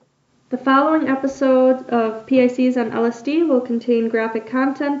The following episode of PICs on LSD will contain graphic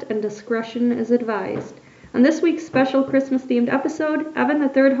content and discretion is advised. On this week's special Christmas-themed episode, Evan, the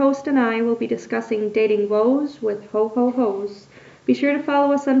third host, and I will be discussing dating woes with ho-ho-hos. Be sure to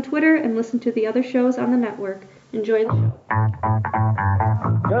follow us on Twitter and listen to the other shows on the network. Enjoy the show.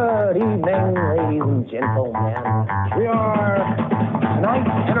 Good evening, ladies and gentlemen. We are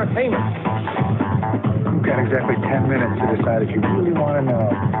tonight's entertainment. You've got exactly 10 minutes to decide if you really want to know.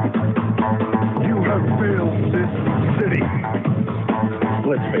 You have failed this city.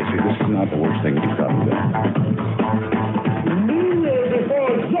 Let's face it, this is not the worst thing you've done today. Kneel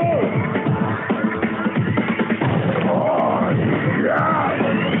before Zeus! Oh, yeah!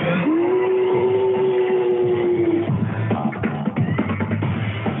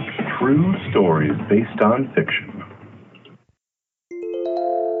 True stories based on fiction.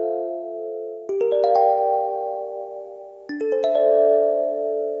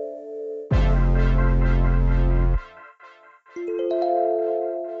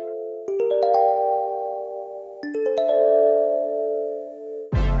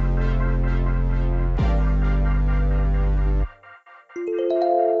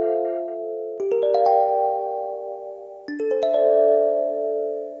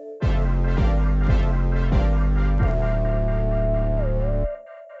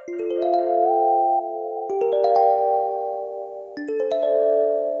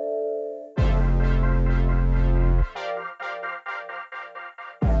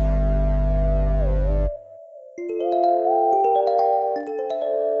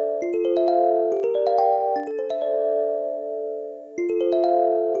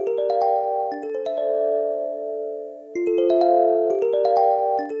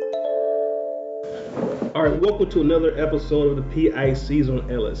 Welcome to another episode of the PICs on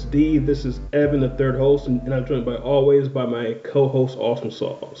LSD. This is Evan, the third host, and I'm joined by my co-host, Awesome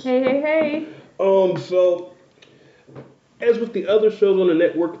Sauce. Hey. So, as with the other shows on the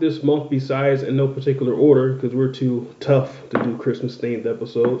network this month, besides in no particular order, because we're too tough to do Christmas-themed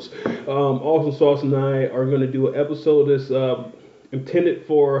episodes, Awesome Sauce and I are going to do an episode that's intended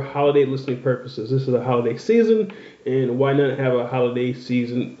for holiday listening purposes. This is a holiday season, and why not have a holiday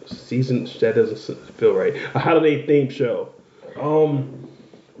season that doesn't feel right, a holiday themed show.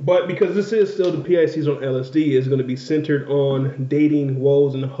 But because this is still the PICs on LSD, it's going to be centered on dating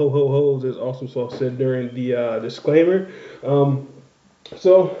woes and ho-ho-hos, as Awesome Sauce said during the disclaimer.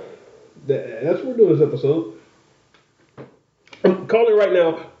 So that's what we're doing this episode. I'm calling it right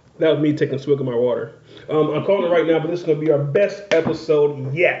now. That was me taking a swig of my water. I'm calling it right now, but this is going to be our best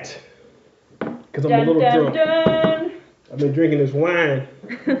episode yet. Because I'm a little drunk. I've been drinking this wine.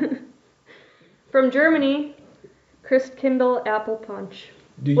 From Germany, Christkindl Apple Punch.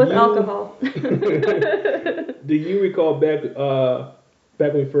 Alcohol. Do you recall back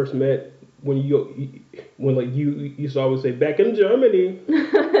when we first met, when you used to always say, back in Germany?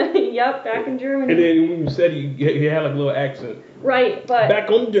 Yep, back in Germany. And then when you said you had like a little accent. Right, but... Back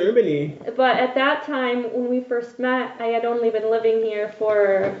on Germany. But at that time, when we first met, I had only been living here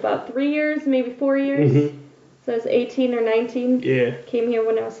for about 3 years, maybe 4 years. Mm-hmm. So I was 18 or 19. Yeah. Came here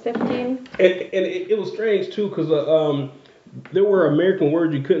when I was 15. And it was strange, too, because there were American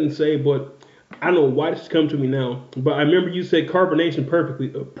words you couldn't say, but I don't know why this has come to me now. But I remember you said carbonation perfectly.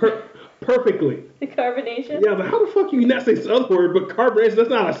 Perfectly. Carbonation? Yeah, but how the fuck you not say this other word, but carbonation, that's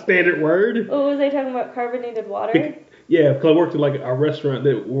not a standard word. Oh, was I talking about carbonated water? Yeah, because I worked at like a restaurant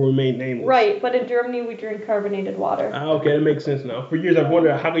that will remain nameless. Right, but in Germany we drink carbonated water. Okay, that makes sense now. For years I've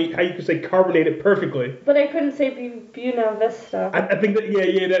wondered how you could say carbonated perfectly. But I couldn't say Buena Vista. I think that,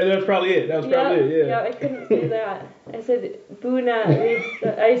 that's probably it. That was probably it, yeah. Yeah, I couldn't say that. I said Buena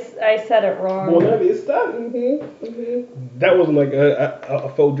Vista. I said it wrong. Buena Vista? Mm-hmm. That wasn't like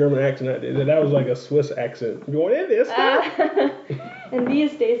a faux German accent I did. That was like a Swiss accent. Buena Vista? And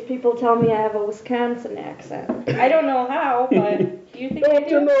these days, people tell me I have a Wisconsin accent. I don't know how, but do you think I do?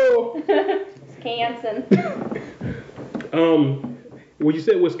 Don't you know? Wisconsin. When you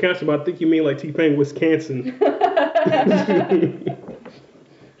said Wisconsin, but I think you mean like T-Pain, Wisconsin.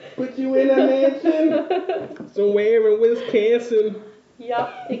 Put you in a mansion somewhere in Wisconsin.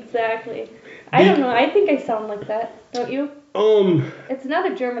 Yup, exactly. I don't know. I think I sound like that. Don't you? It's not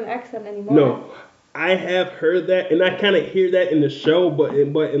a German accent anymore. No. I have heard that, and I kind of hear that in the show, but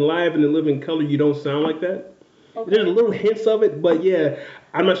in live and in living color, you don't sound like that. Okay. There's a little hints of it, but yeah,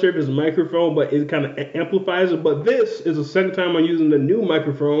 I'm not sure if it's a microphone, but it kind of amplifies it. But this is the second time I'm using the new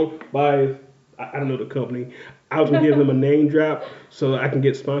microphone by, I don't know the company. I was going to give them a name drop so I can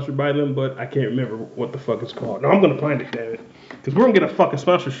get sponsored by them, but I can't remember what the fuck it's called. No, I'm going to find it, damn it, because we're going to get a fucking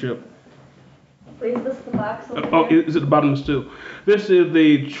sponsorship. Wait, is this the box over Oh, here? is it the bottom still? This is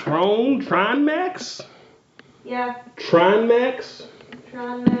the Tron Max. Yeah, Tron Max.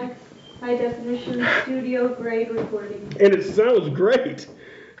 Tron Max, high definition studio grade recording. And it sounds great.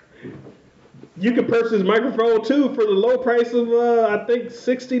 You can purchase this microphone too for the low price of I think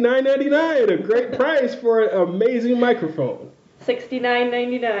 $69.99. A great price for an amazing microphone.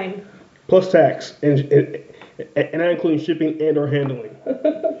 $69.99. Plus tax, and not including shipping and or handling.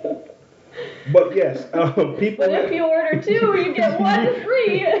 But yes, people. But if you order two, you get one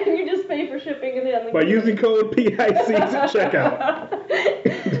free, and you just pay for shipping and handling. By using code PICs at checkout.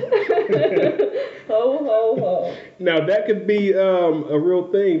 Ho, ho, ho. Now that could be a real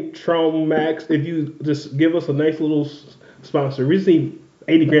thing, Tron Max, if you just give us a nice little sponsor. We just need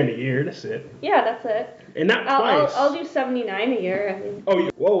 $80,000 a year. That's it. Yeah, that's it. And not twice. I'll do $79 a year. I mean. Oh,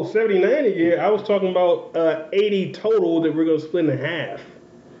 whoa, $79 a year. I was talking about 80 total that we're gonna split in half.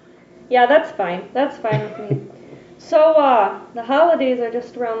 Yeah, that's fine. That's fine with me. So, the holidays are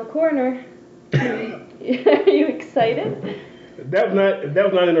just around the corner. Are you excited? That was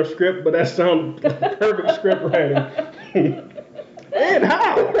not in our script, but that sounds perfect script writing. And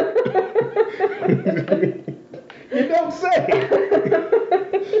how? You don't say.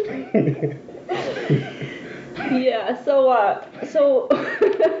 Yeah. So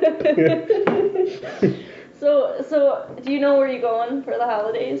do you know where you're going for the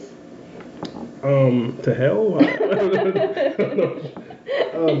holidays? To hell?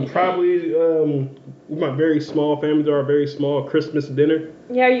 Probably with my very small family to our very small Christmas dinner.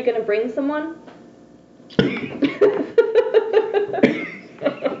 Yeah, are you gonna bring someone? What?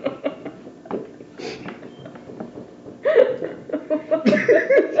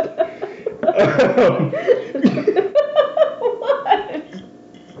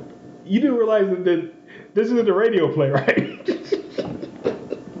 You do realize that this isn't a radio play, right?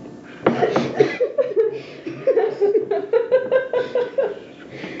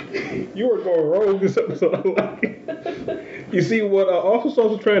 You were going rogue this episode. You see, what Awful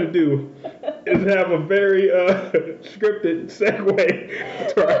Sauce is trying to do is have a very scripted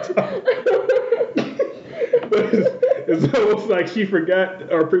segue to our topic. But it's almost like she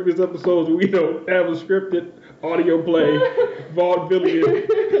forgot our previous episodes. We don't have a scripted audio play, vaudevillian.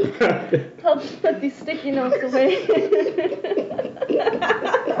 I'll just put these sticky notes away.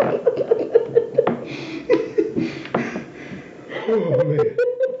 Oh, man.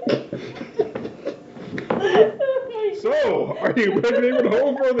 So, are you ready to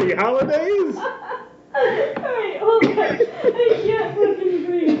home for the holidays? Alright, hold on. I can't fucking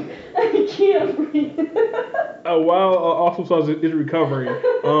breathe. I can't breathe. While Awesome Sauce is recovering,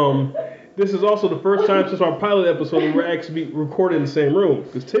 this is also the first time since our pilot episode that we're actually recording in the same room.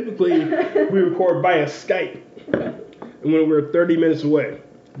 Because typically we record via Skype, and when we're 30 minutes away.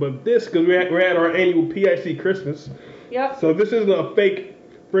 But this, because we're at our annual PIC Christmas. Yep. So this isn't a fake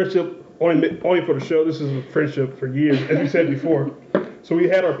friendship only for the show. This is a friendship for years, as we said before. So we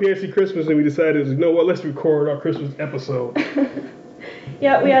had our PIC Christmas, and we decided, you know what, let's record our Christmas episode.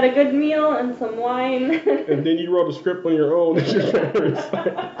 Yeah, we had a good meal and some wine. And then you wrote a script on your own that you're trying to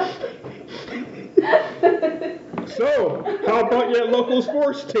recite. So, how about your local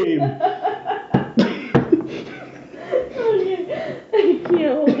sports team? I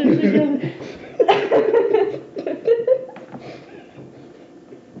can't hold it together.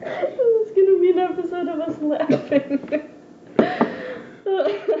 This is gonna be an episode of us laughing.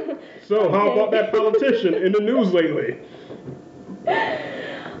 So, how about that politician in the news lately?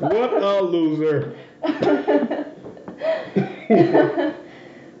 What a loser.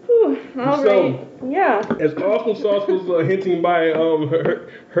 Whew, all right. Yeah. As Awesome Sauce was hinting by her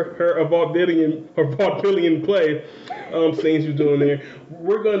vaudevillian play scenes she's doing there,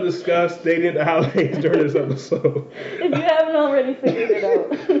 we're going to discuss dating at the holidays during this episode. If you haven't already figured it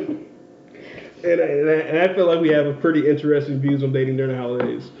out. And I feel like we have a pretty interesting views on dating during the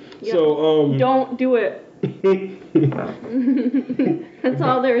holidays. Yep. So don't do it. That's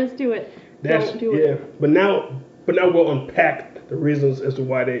all there is to it. Don't do it. Yeah, but now we'll unpack the reasons as to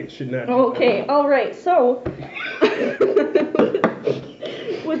why they should not do Okay, all right. So,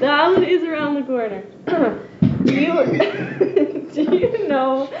 with the holidays around the corner, do you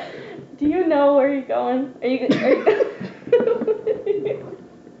know where you're going? Are you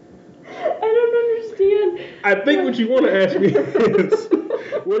I don't understand. I think what you want to ask me is,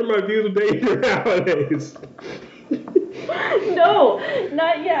 what are my views of dating during holidays? No,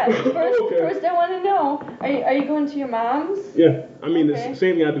 not yet. First, Okay. first I want to know, are you going to your mom's? Yeah, I mean, Okay. the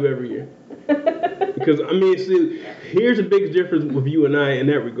same thing I do every year. Because, I mean, see, here's the biggest difference with you and I in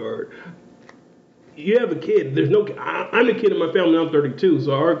that regard. you have a kid. There's no. I'm a kid in my family. I'm 32,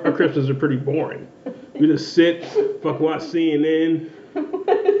 so our Christmases are pretty boring. We just sit, watch CNN.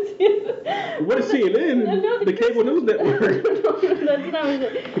 What is CNN? The cable news network. That's not what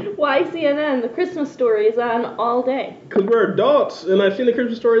it. Why CNN? The Christmas Story is on all day. Because we're adults, and I've seen the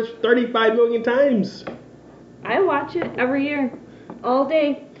Christmas Stories 35 million times. I watch it every year, all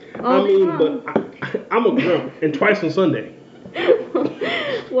day. All day long. But I'm a grump, and twice on Sunday.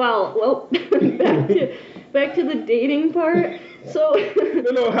 Well, back to the dating part. So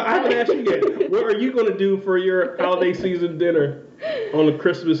No, I haven't asked you yet. What are you going to do for your holiday season dinner on a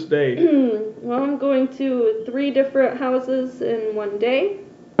Christmas day? Well, I'm going to 3 different houses in one day.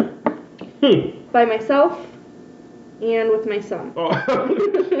 By myself and with my son. Oh.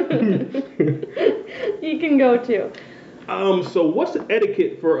 You can go too. So what's the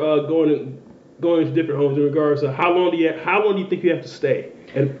etiquette for going to different homes in regards to how long do you think you have to stay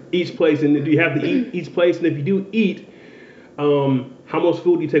at each place, and do you have to eat each place, and if you do eat, how much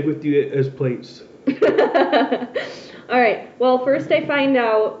food do you take with you as plates? All right. Well, first I find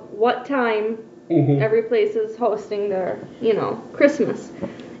out what time every place is hosting their, Christmas.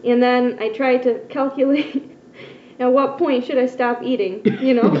 And then I try to calculate at what point should I stop eating,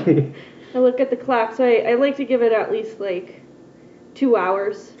 I look at the clock. So I like to give it at least like 2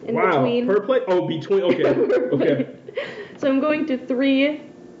 hours in between. Per plate? Oh, between. Okay. Okay. So I'm going to 3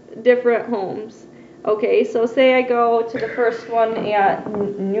 different homes. Okay, so say I go to the first one at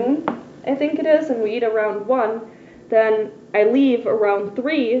noon, I think it is, and we eat around 1. Then I leave around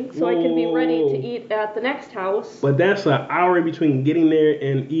 3, so I can be ready to eat at the next house. But that's an hour in between getting there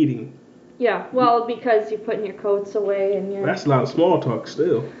and eating. Yeah, well, because you're putting your coats away and you're... That's a lot of small talk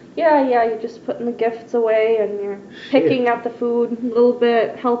still. Yeah, you're just putting the gifts away and you're picking at the food a little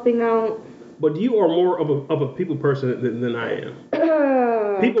bit, helping out. But you are more of a people person than I am.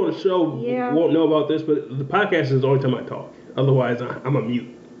 People on the show won't know about this, but the podcast is the only time I talk. Otherwise, I'm a mute.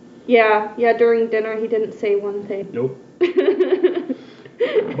 Yeah, during dinner he didn't say one thing. Nope. But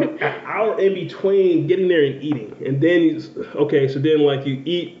an hour in between getting there and eating. And then, so then like you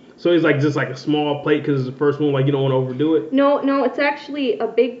eat. So it's like just like a small plate because it's the first one, like you don't want to overdo it? No, it's actually a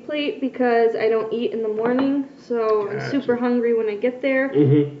big plate because I don't eat in the morning, so I'm super hungry when I get there.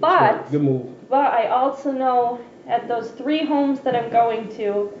 Mm-hmm. But, good move. But I also know at those 3 homes that I'm going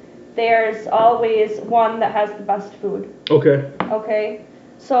to, there's always one that has the best food. Okay?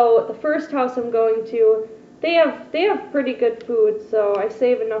 So the first house I'm going to, they have pretty good food, so I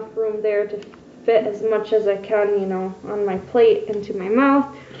save enough room there to fit as much as I can, on my plate into my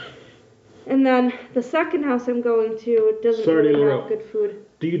mouth. And then the second house I'm going to doesn't really have good food.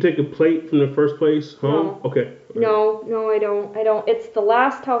 Do you take a plate from the first place home? No. Okay. No, I don't. It's the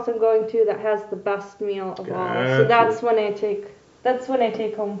last house I'm going to that has the best meal of all. So that's when I take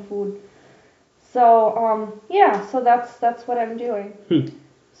home food. So so that's what I'm doing.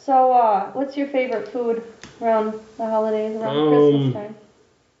 So what's your favorite food around the holidays, around Christmas time?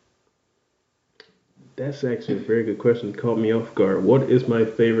 That's actually a very good question. It caught me off guard. What is my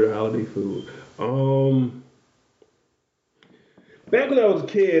favorite holiday food? Back when I was a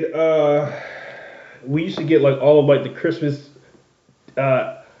kid, we used to get like all of like the Christmas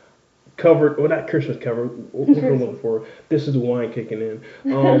covered, well not Christmas covered. What am I looking for? This is the wine kicking in.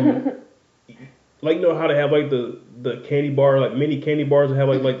 Like how they have like the candy bar, like mini candy bars that have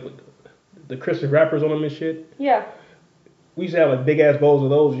like the Christmas wrappers on them and shit. Yeah. We used to have like big ass bowls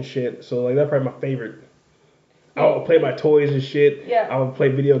of those and shit. So like that's probably my favorite. I would play my toys and shit. Yeah. I would play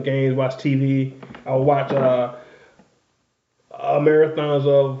video games, watch TV. I would watch marathons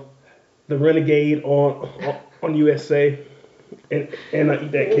of the Renegade on USA, and I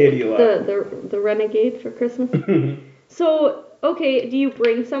eat that candy a lot. The Renegade for Christmas. So okay, do you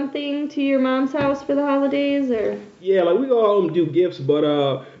bring something to your mom's house for the holidays or? Yeah, like we go home and do gifts,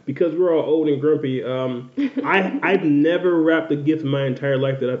 but because we're all old and grumpy, I've never wrapped a gift in my entire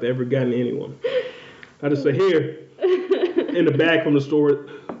life that I've ever gotten to anyone. I just say here in the bag from the store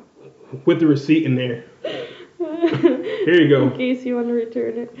with the receipt in there. Here you go. In case you want to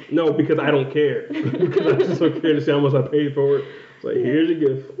return it. No, because I don't care. Because I just don't care to see how much I paid for it. It's like, here's your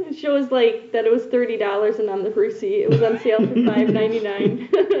gift. It shows like that it was $30 and on the receipt it was on sale for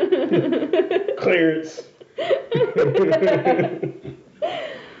 $5.99. Clearance.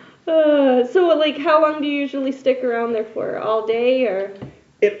 So like how long do you usually stick around there for? All day or?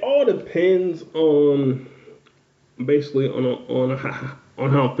 It all depends on basically on how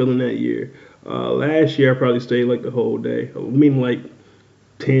I'm feeling that year. Last year I probably stayed like the whole day. I mean like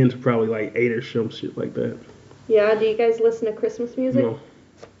 10 to probably like 8 or some shit like that. Yeah, do you guys listen to Christmas music? No.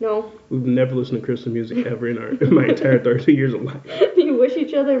 No. We've never listened to Christmas music ever in my entire 32 years of life. Do you wish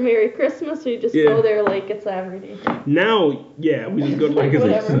each other Merry Christmas, or you just Yeah. go there like it's every day? Now, yeah, we just go to like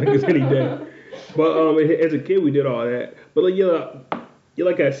it's any day. But as a kid, we did all that. But like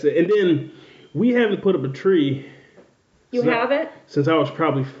like I said, and then we haven't put up a tree. You have it? Since I was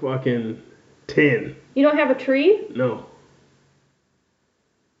probably fucking 10. You don't have a tree? No.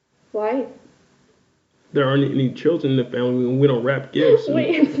 Why? There aren't any children in the family, and we don't wrap gifts.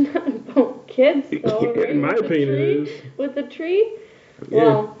 Wait, it's not about kids, though, right? In my opinion, it is. With the tree? Yeah.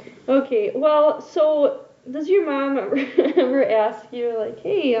 Well, okay. Well, so does your mom ever ask you, like,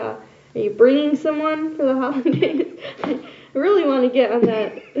 hey, are you bringing someone for the holidays? I really want to get on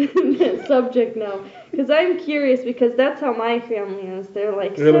that subject now, because I'm curious, because that's how my family is. They're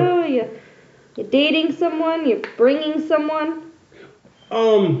like, so you dating someone? You're bringing someone?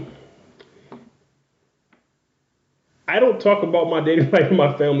 I don't talk about my dating life in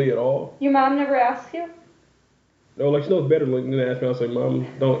my family at all. Your mom never asks you? No, like she knows better than to ask me. I was like, Mom,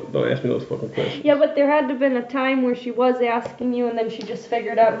 don't ask me those fucking questions. Yeah, but there had to have been a time where she was asking you, and then she just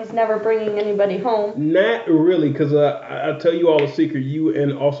figured out he's never bringing anybody home. Not really, because I'll tell you all a secret, you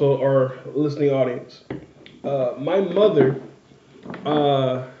and also our listening audience. My mother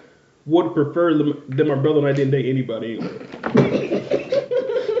would prefer that my brother and I didn't date anybody anyway.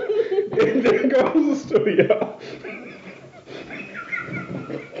 And there goes the studio.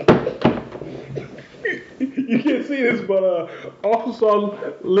 You can't see this, but Awful Sauce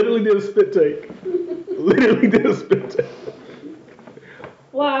literally did a spit take.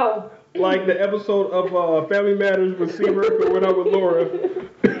 Wow. Like the episode of Family Matters with Seabrook or went out with Laura.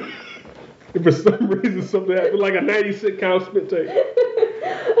 If for some reason something happened, like a 90s sitcom spit take.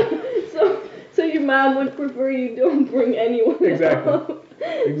 So your mom would prefer you don't bring anyone Exactly. home.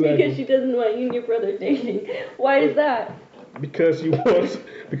 Exactly. Because she doesn't want you and your brother dating. Why is that? Because she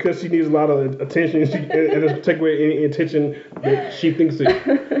needs a lot of attention, and it's take away any attention that she thinks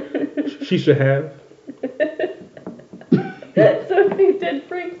that she should have. So if you did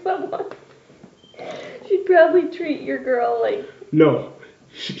bring someone, she'd probably treat your girl like... No.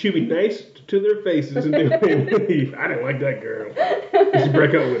 She'd be nice to their faces and then leave. I didn't like that girl. You should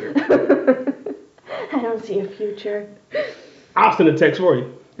break up with her. I don't see a future. I'll send a text for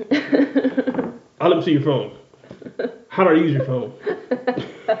you. I'll let me see your phone. How do I use your phone?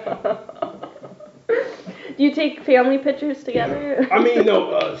 Do you take family pictures together? I mean,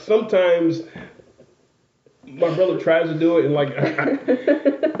 no. Sometimes my brother tries to do it, and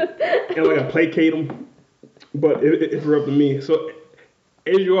I placate him, but it's up to me. So,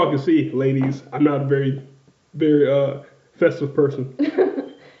 as you all can see, ladies, I'm not a very, very festive person.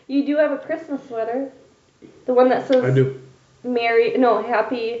 You do have a Christmas sweater, the one that says I do.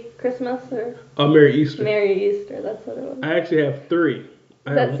 Happy Christmas or Merry Easter. Merry Easter. That's what it was. I actually have 3.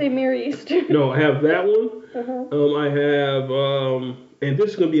 Does that say Merry Easter? No, I have that one. Uh-huh. I have, and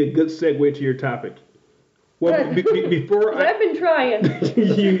this is going to be a good segue to your topic. Well, before I've been trying.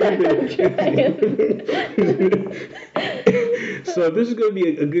 You've been trying. So this is going to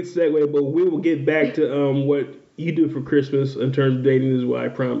be a good segue, but we will get back to what you do for Christmas in terms of dating. This is what I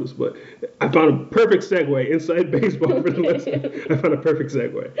promise. But I found a perfect segue inside baseball for the lesson. I found a perfect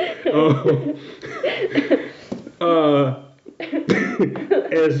segue.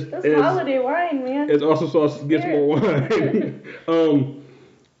 As holiday wine, man. As Awesome Sauce gets more wine.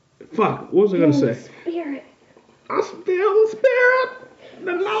 Fuck, what was I gonna say? Spirit. I feel the spirit,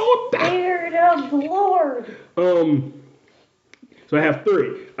 the Lord. Spirit of the Lord. So I have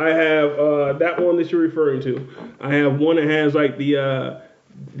 3. I have that one that you're referring to. I have one that has like the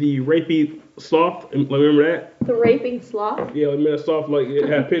rapey sloth. Remember that? The raping sloth? Yeah, remember that sloth? Like it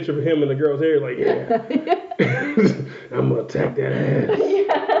had a picture of him and the girl's hair. Like, yeah. I'm gonna attack that ass.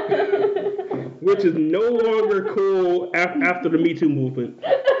 Yeah. Which is no longer cool after the Me Too movement.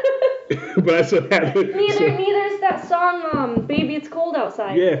 But I still have it. Neither's that song, Baby It's Cold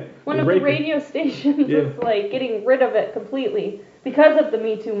Outside. Yeah. One of the radio stations is like getting rid of it completely because of the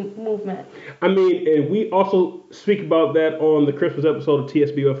Me Too movement. I mean, and we also speak about that on the Christmas episode of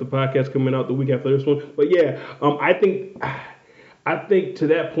TSBF, the podcast coming out the week after this one. But yeah, I think to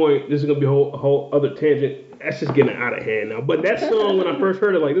that point, this is going to be a whole other tangent. That's just getting out of hand now. But that song, when I first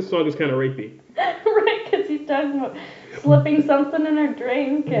heard it, like, this song is kind of rapey. Right, because he's talking about slipping something in her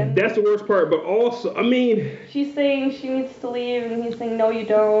drink. And that's the worst part. But also, I mean... she's saying she needs to leave, and he's saying, no, you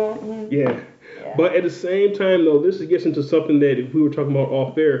don't. Yeah. But at the same time, though, this gets into something that we were talking about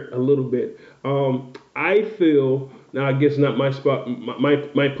off air a little bit. I feel now. I guess not my spot.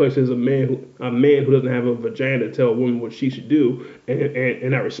 My place is a man who doesn't have a vagina to tell a woman what she should do,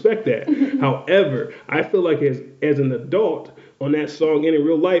 and I respect that. However, I feel like as an adult on that song and in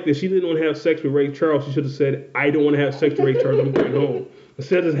real life, if she didn't want to have sex with Ray Charles, she should have said, "I don't want to have sex with Ray Charles. I'm going home."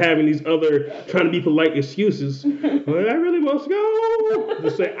 Instead of having these other trying to be polite excuses, well, I really want to go.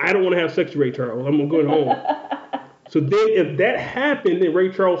 Just say, "I don't want to have sex with Ray Charles. I'm going home." So then, if that happened, and Ray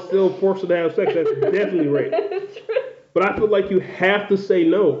Charles still forced her to have sex, that's definitely rape. But I feel like you have to say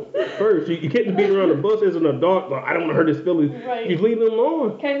no first. You can't just beat around the bush as an adult. Like, I don't want to hurt his feelings. Right. You leave them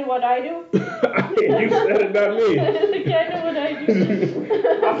alone. Kind of what I do. You said it, not me. Kind of what I do.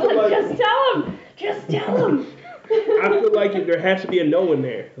 I feel like, Just tell him. Just tell him. I feel like there has to be a no in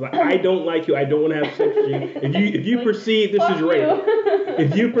there. Like, I don't like you. I don't want to have sex with you. If you perceive this is rape.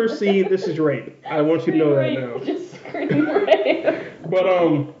 If you perceive this is rape, I want you to know that now. Just scream rape. But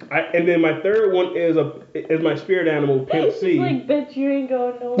and then my third one is my spirit animal, Pimp C. He's like, bitch, you ain't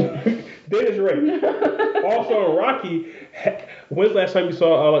going nowhere. That is rape. Also on Rocky, when's the last time you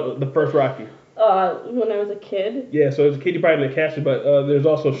saw the first Rocky? When I was a kid. Yeah, so as a kid you probably didn't catch it, but there's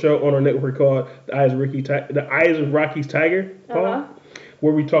also a show on our network called The Eyes of Rocky's Tiger,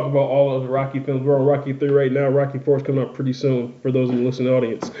 where we talk about all of the Rocky films. We're on Rocky 3 right now. Rocky 4 is coming out pretty soon for those in the listening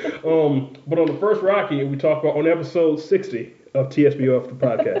audience. But on the first Rocky, we talk about on episode 60 of TSBOF, the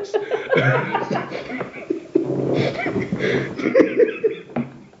podcast.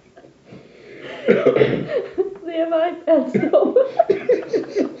 They have iPads though.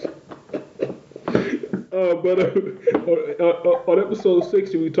 But on episode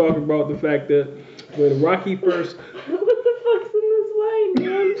 60, we talk about the fact that when Rocky first... What the fuck's in this wine,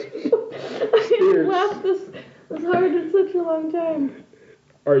 man? I haven't laughed this hard in such a long time.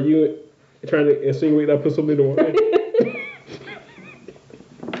 Are you trying to insinuate I put something in the wine?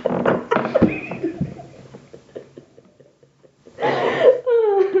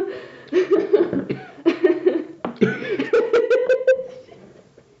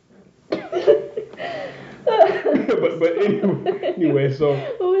 but anyway, so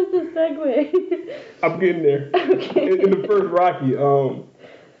what was the segue? I'm getting there. Okay. In the first Rocky,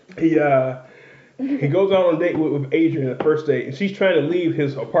 he goes out on a date with Adrian at the first date, and she's trying to leave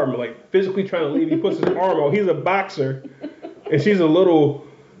his apartment, like physically trying to leave. He puts his arm out. He's a boxer, and she's a little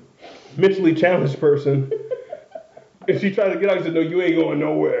mentally challenged person. And she tries to get out. He said, "No, you ain't going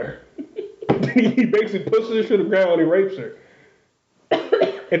nowhere." He basically pushes her to the ground and he rapes her.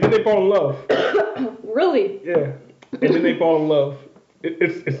 And then they fall in love. Really? Yeah. And then they fall in love.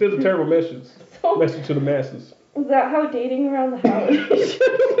 It sends a terrible message to the masses. Is that how dating around the holidays should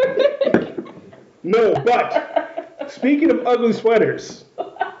work? No, but speaking of ugly sweaters,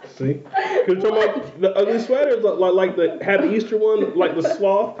 see, because you're talking about the ugly sweaters, like had the Easter one, like the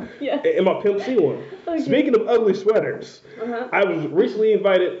sloth, Yeah. and my Pimp C one. Okay. Speaking of ugly sweaters, I was recently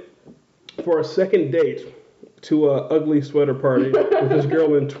invited for a second date to a ugly sweater party with this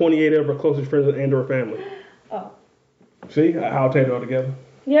girl and 28 of her closest friends and her family. Oh. See, I'll take it all together.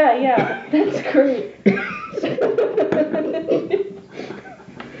 Yeah, that's great.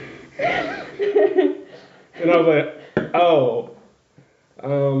 And I was like, oh,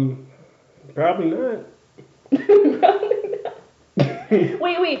 probably not.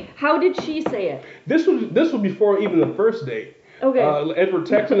 Wait, how did she say it? This was before even the first date. Okay. As we're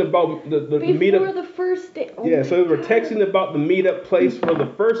texting about the Before meetup. the first date. Oh Yeah, so my we're God. texting about the meetup place for the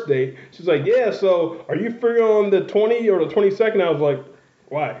first date. She's like, yeah, so are you free on the 20th or the 22nd? I was like,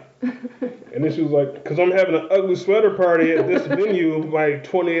 why? And then she was like, because I'm having an ugly sweater party at this venue with like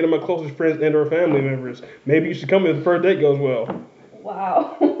 28 of my closest friends and her family members. Maybe you should come if the first date goes well.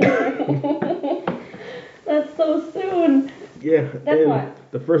 Wow. That's so soon. Yeah, Then and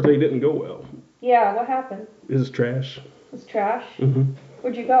what? the first date didn't go well. Yeah, what happened? This is trash. It's trash? Mm-hmm.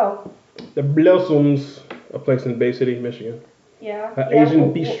 Where'd you go? The Blossoms, a place in Bay City, Michigan. Yeah. An Yeah,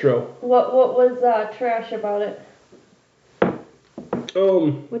 Asian bistro. What was trash about it?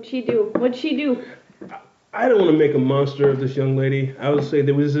 What'd she do? I don't want to make a monster of this young lady. I would say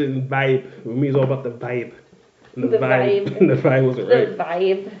there was a vibe. For me, it's all about the vibe. And The vibe. And the vibe wasn't The right.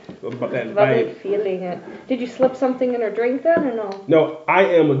 vibe. About that Wasn't vibe. feeling it. Did you slip something in her drink then or no? No, I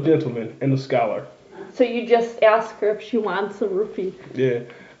am a gentleman and a scholar. So you just ask her if she wants a roofie. Yeah.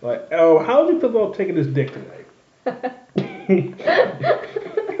 Like, oh, how do you feel about taking this dick tonight?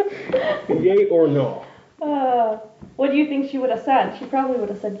 Yay or no? What do you think she would have said? She probably would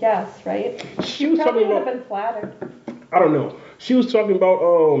have said yes, right? She was Probably talking would have about. been flattered. I don't know. She was talking about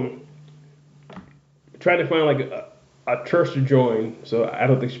trying to find like a church to join. So I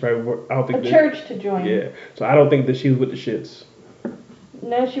don't think she probably. I don't think A church to join. Yeah. So I don't think that she was with the shits.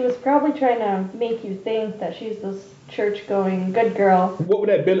 No, she was probably trying to make you think that she's this church-going good girl. What would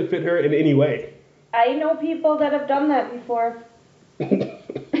that benefit her in any way? I know people that have done that before.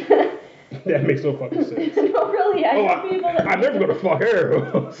 That makes no fucking sense. No, really, I know people that... I'm never gonna fuck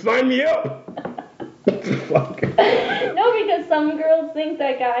her. Sign me up. Fuck. No, because some girls think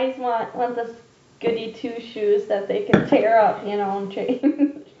that guys want this goody two-shoes that they can tear up, and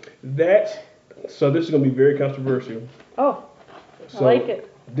change. So this is gonna be very controversial. Oh, So, I like it.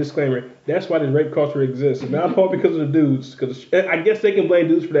 Disclaimer: that's why the rape culture exists. It's not all because of the dudes, because I guess they can blame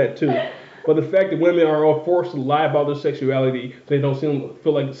dudes for that too. But the fact that women are all forced to lie about their sexuality, so they don't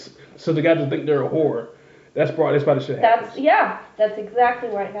feel like, so the guys just think they're a whore. That's why this shit happens. That's exactly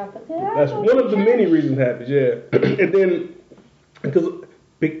why it happens. Yeah, That's one of the many reasons it happens. Yeah, and then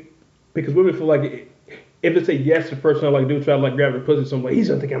because women feel like if it's a yes, the first time like dude try to like grab their pussy, so I'm like he's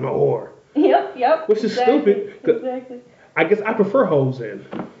gonna think I'm a whore. Yep. Which is stupid. Exactly. I guess I prefer hoes then.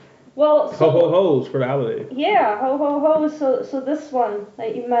 Well, so, Ho-ho-hos for the holiday. Yeah, ho-ho-ho. So this one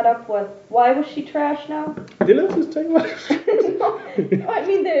that you met up with, why was she trash now? Didn't I just tell you what? No, I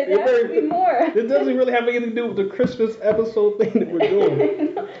mean, there has to be more. This doesn't really have anything to do with the Christmas episode thing that we're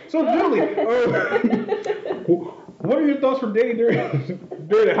doing. So, Julie, what are your thoughts for dating during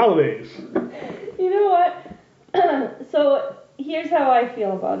the holidays? You know what? So, here's how I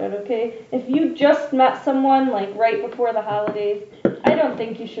feel about it, okay? If you just met someone, like, right before the holidays, I don't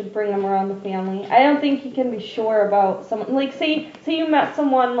think you should bring them around the family. I don't think you can be sure about someone. Like, say you met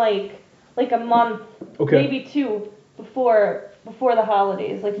someone, like a month, maybe two, before the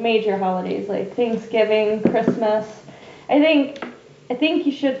holidays, like major holidays, like Thanksgiving, Christmas. I think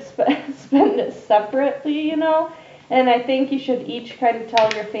you should spend it separately, And I think you should each kind of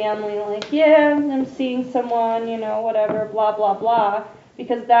tell your family, like, yeah, I'm seeing someone, whatever, blah, blah, blah.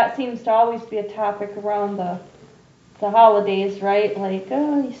 Because that seems to always be a topic around the holidays, right? Like,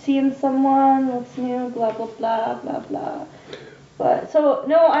 oh, you seeing someone, what's new, blah, blah, blah, blah, blah. But, so,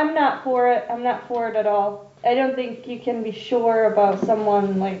 no, I'm not for it. I'm not for it at all. I don't think you can be sure about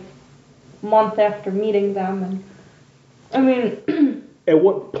someone, like, month after meeting them. And I mean... At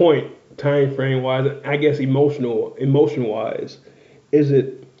what point, time frame wise, I guess emotion wise, is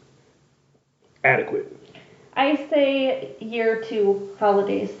it adequate? I say year 2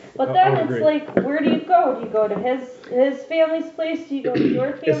 holidays. But then it's agree. Like, where do you go? Do you go to his family's place? Do you go to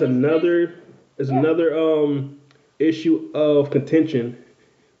your family's place? It's another issue of contention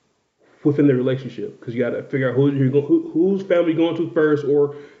within the relationship, because you got to figure out whose family you're going to first,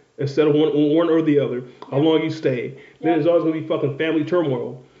 or instead of one or the other, how long you stay. Then there's always going to be fucking family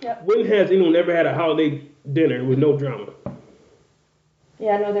turmoil. Yep. When has anyone ever had a holiday dinner with no drama?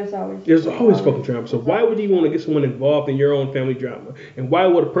 Yeah, no, there's always fucking drama. So why would you want to get someone involved in your own family drama? And why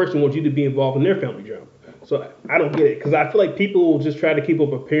would a person want you to be involved in their family drama? So I don't get it, because I feel like people will just try to keep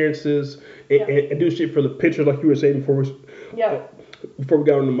up appearances and do shit for the picture, like you were saying before we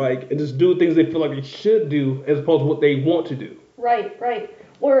got on the mic, and just do things they feel like they should do as opposed to what they want to do. Right.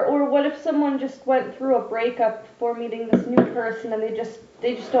 Or what if someone just went through a breakup before meeting this new person, and they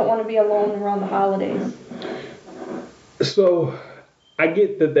just don't want to be alone around the holidays? So I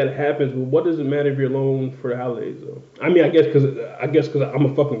get that happens, but what does it matter if you're alone for the holidays, though? I mean, I guess because I'm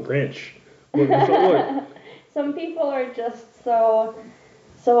a fucking Grinch. So what? Some people are just so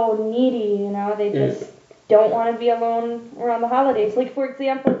needy, They just don't want to be alone around the holidays. Like, for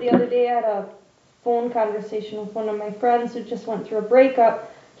example, the other day I had a phone conversation with one of my friends who just went through a breakup.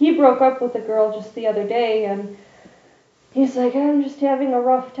 He broke up with a girl just the other day, and he's like, I'm just having a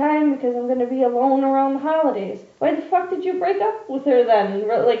rough time because I'm going to be alone around the holidays. Why the fuck did you break up with her then,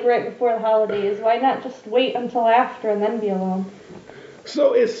 like right before the holidays? Why not just wait until after and then be alone?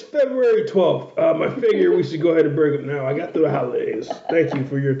 So it's February 12th. I figure we should go ahead and break up now. I got through the holidays. Thank you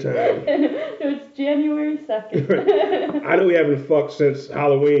for your time. It's January 2nd. I know we haven't fucked since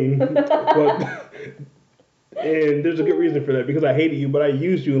Halloween, but... And there's a good reason for that, because I hated you, but I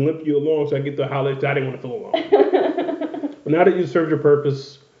used you and limped you along so I get through the holidays. I didn't want to feel alone. But now that you served your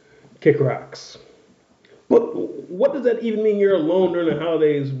purpose, kick rocks. But what does that even mean, you're alone during the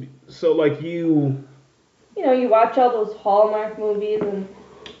holidays? So, like, you watch all those Hallmark movies and...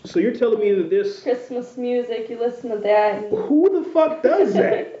 So you're telling me that this... Christmas music, you listen to that. And... Who the fuck does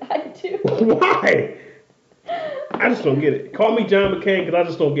that? I do. Why? I just don't get it. Call me John McCain, because I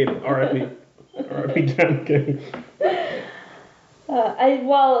just don't get it. R.I.P. R.I.P. John McCain.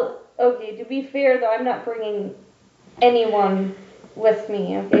 Okay, to be fair, though, I'm not bringing anyone with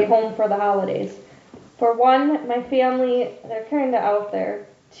me, home for the holidays. For one, my family, they're kind of out there.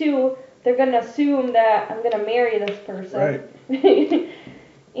 Two, they're going to assume that I'm going to marry this person. Right.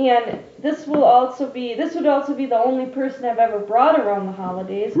 And this would also be the only person I've ever brought around the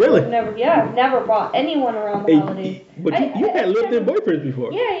holidays. Really? I've never brought anyone around the holidays. But you had lived-in boyfriends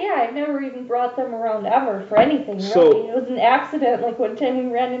before. Yeah, I've never even brought them around ever for anything, really. So- It was an accident, like one time we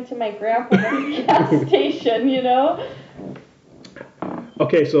ran into my grandpa at the gas station, you know?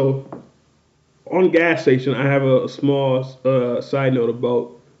 Okay, so on gas station, I have a small side note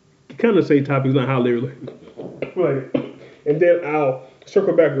about kind of same topics, not how they relate. Like, and then I'll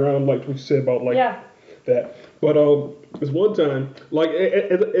circle back around like what you said about like that. But this one time, like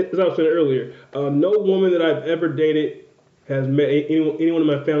as I was saying earlier, no woman that I've ever dated has met anyone in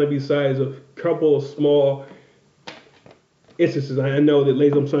my family besides a couple of small instances. I know that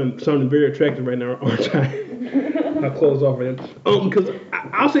ladies, I'm sounding very attractive right now, aren't I? I'll close off with them. Because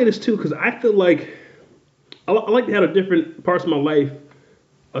I'll say this too, because I feel like I like to have the different parts of my life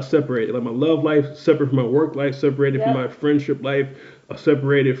separated. Like my love life separate from my work life, separated from my friendship life,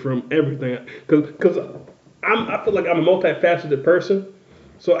 separated from everything. Because I feel like I'm a multifaceted person,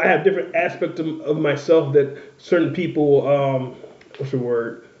 so I have different aspects of myself that certain people, what's the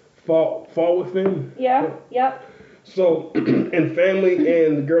word, fall within. Yeah, yep. So, and family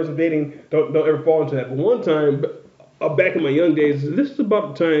and the girls I'm dating don't ever fall into that. But one time, back in my young days, this is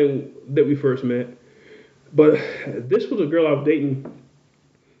about the time that we first met. But this was a girl I was dating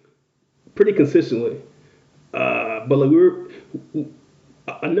pretty consistently. But like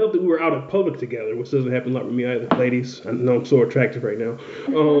enough that we were out in public together, which doesn't happen a lot with me either, ladies. I know I'm so attractive right now.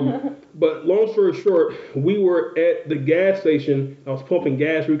 But long story short, we were at the gas station. I was pumping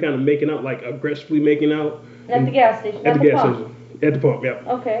gas. We were kind of making out, like aggressively making out. At the gas station. At the gas station. At the pump, yeah.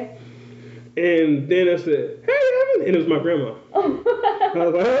 Okay. And then I said, "Hey, Evan," and it was my grandma. I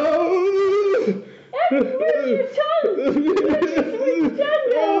was like, "Oh." Where's your tongue? Where's your sweet tongue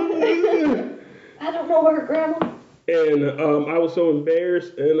now? I don't know her, Grandma. And I was so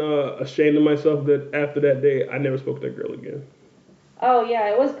embarrassed and ashamed of myself that after that day, I never spoke to that girl again. Oh, yeah,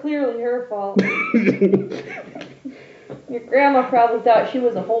 it was clearly her fault. Your grandma probably thought she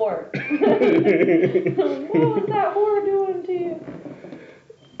was a whore. What was that whore doing to you?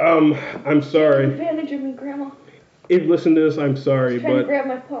 I'm sorry. Take advantage of me, Grandma. If you listen to this, I'm sorry, Trying to but grab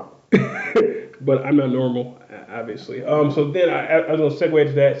my pump. but I'm not normal, obviously. So then I was gonna segue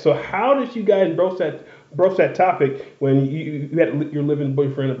to that. So how did you guys broach that topic when you had your living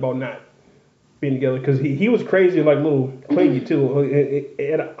boyfriend about not being together? Because he was crazy, like a little clingy too,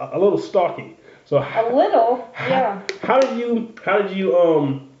 and a little stalky. So A little, yeah. How did you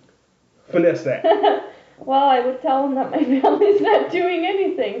finesse that? Well, I would tell him that my family's not doing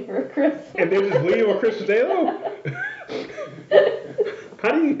anything for Christmas. And then just leave on Christmas Day though?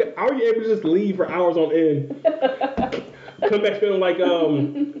 How are you able to just leave for hours on end? Come back feeling like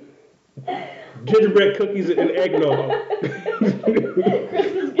gingerbread cookies and eggnog.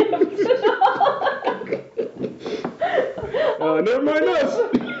 Christmas gifts. Never mind us.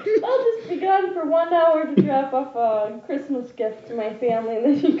 I'll just be gone for 1 hour to drop off a Christmas gift to my family, and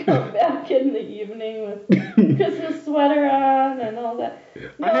then you come back in the evening with Christmas sweater on and all that.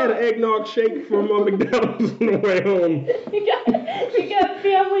 No. I had an eggnog shake from McDonald's on the way home. We got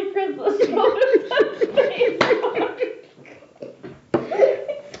family Christmas photos on Facebook.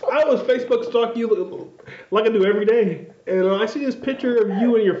 I was Facebook stalking you like I do every day, and I see this picture of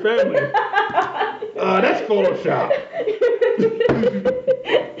you and your family. That's Photoshop.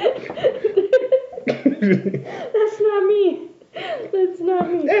 That's not me. That's not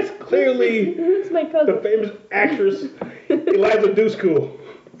me. That's clearly That's my cousin. the famous actress Eliza Dushku.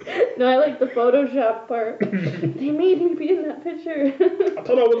 No, I like the Photoshop part. They made me be in that picture. I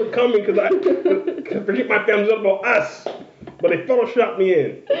told her I wasn't coming because I forget my family's up about us. But they photoshopped me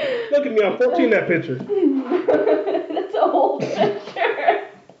in. Look at me, I'm 14 in that picture. That's a old picture.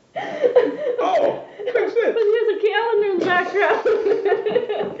 Oh, makes sense. But here's a calendar in the background.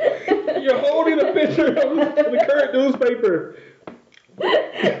 You're holding a picture of the current newspaper.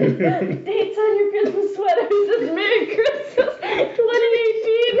 Dates on your Christmas sweater. It says Merry Christmas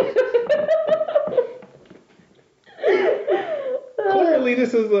 2018. Clearly,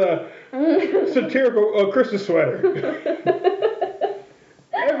 this is a satirical Christmas sweater.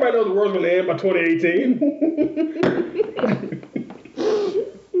 Everybody knows the world's going to end by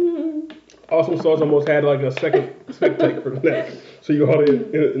 2018. Awesome Sauce almost had like a second take for that. So you all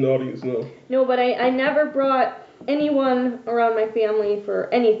in the audience know. No, but I never brought anyone around my family for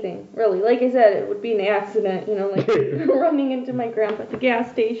anything, really. Like I said, it would be an accident, you know, like running into my grandpa at the gas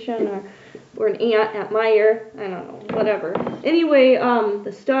station or an aunt at Meijer, I don't know, whatever. Anyway,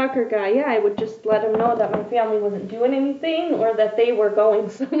 the stalker guy, yeah, I would just let him know that my family wasn't doing anything or that they were going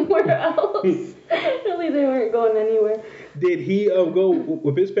somewhere else. Really, they weren't going anywhere. Did he go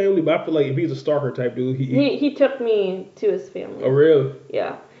with his family? But I feel like if he's a stalker type dude, He took me to his family. Oh, really?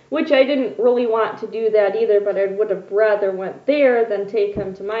 Yeah. Which I didn't really want to do that either, but I would have rather went there than take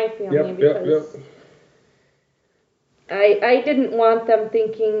him to my family because I didn't want them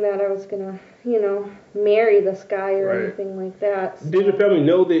thinking that I was gonna, marry this guy or anything like that. So. Did your family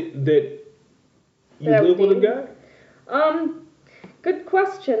know that you live with a guy? Good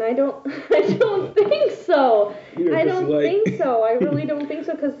question. I don't think so. I don't think so. I really don't think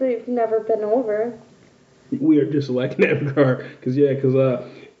so because they've never been over. We are just alike in that regard. Because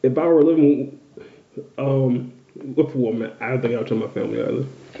if I were living with a woman, I don't think I would tell my family either.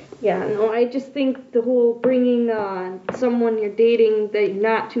 Yeah, no, I just think the whole bringing someone you're dating that you're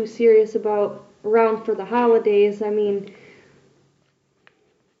not too serious about around for the holidays, I mean,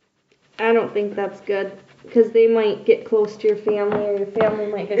 I don't think that's good. Because they might get close to your family, or your family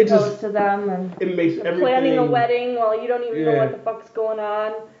might get close to them, and it makes everything, planning a wedding while you don't even know what the fuck's going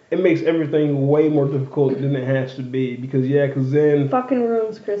on. It makes everything way more difficult than it has to be, because then fucking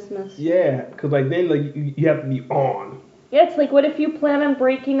ruins Christmas. Yeah, because then you have to be on. Yeah, it's like, what if you plan on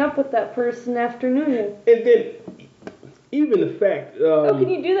breaking up with that person after New Year? And then even the fact. How can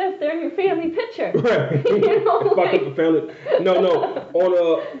you do that if they're in your family picture? Right. Fuck up the family. No.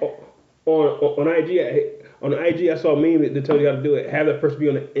 On IG, I saw a meme that told you how to do it. Have that person be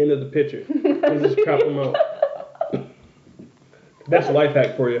on the end of the picture. And just crop them out. That's a life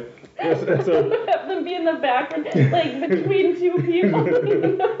hack for you. Have them be in the background, like between two people.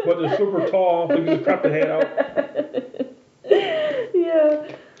 But they're super tall, so you just crop the head out.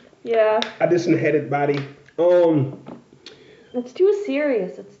 Yeah. I just headed body. It's too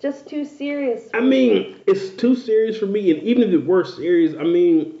serious. It's just too serious. I mean, it's too serious for me, and even if it were serious, I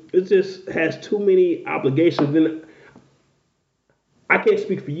mean, it just has too many obligations. Then I can't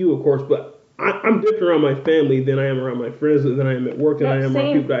speak for you, of course, but I'm different around my family than I am around my friends, than I am at work, than I am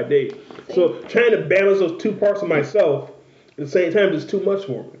around people I date. Same. So trying to balance those two parts of myself at the same time is too much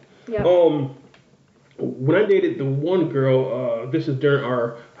for me. Yeah. When I dated the one girl, this is during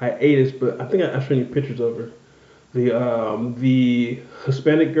our hiatus, but I think I've shown you pictures of her. The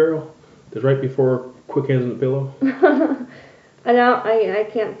Hispanic girl that's right before Quick Hands on the Pillow. I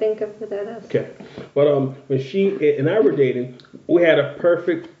can't think of who that is. Okay, but when she and I were dating, we had a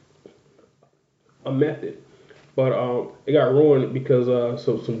perfect method, but it got ruined because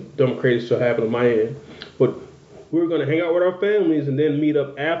some dumb crazy stuff happened on my end. But we were gonna hang out with our families and then meet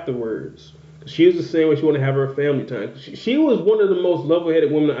up afterwards. She was the same way. She wanted to have her family time. She was one of the most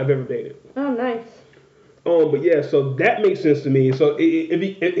level-headed women I've ever dated. Oh, nice. But yeah, so that makes sense to me. So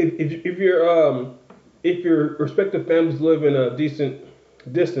if your respective families live in a decent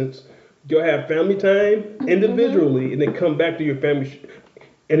distance, you'll have family time individually, and then come back to your family,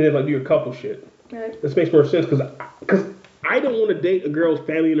 and then do your couple shit. Right. This makes more sense because I don't want to date a girl's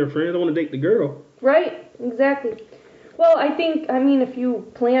family and her friends. I want to date the girl. Right. Exactly. Well, I mean, if you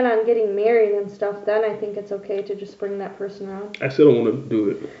plan on getting married and stuff, then I think it's okay to just bring that person around. I still don't want to do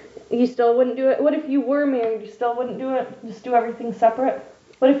it. You still wouldn't do it? What if you were married? You still wouldn't do it? Just do everything separate?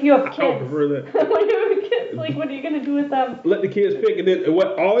 What if you have kids? I would prefer that. What if you have kids? Like, what are you going to do with them? Let the kids pick. And then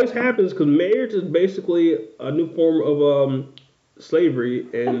what always happens, because marriage is basically a new form of slavery,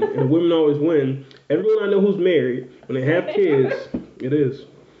 and women always win. Everyone I know who's married, when they have kids, it is.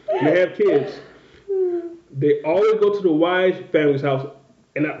 When they have kids, they always go to the wife's family's house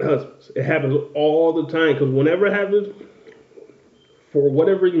and not the husband's. It happens all the time, because whenever it happens, for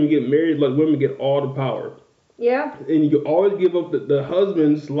whatever reason you get married, women get all the power. Yeah. And you always give up the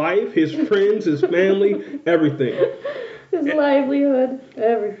husband's life, his friends, his family, everything. His livelihood,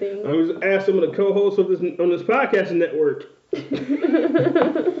 everything. I was asked some of the co-hosts of on this podcasting network.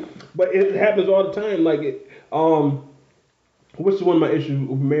 But it happens all the time. Which is one of my issues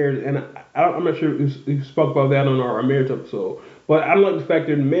with marriage, and I'm not sure if you spoke about that on our marriage episode. But I don't like the fact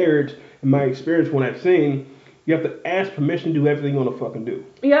that in marriage, in my experience when I've seen, you have to ask permission to do everything you want to fucking do.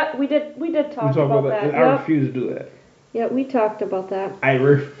 Yeah, we did talk about that. And I refuse to do that. Yeah, we talked about that. I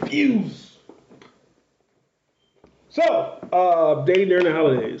refuse. So, dating during the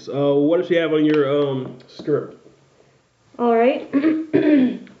holidays. What does she have on your script? All right.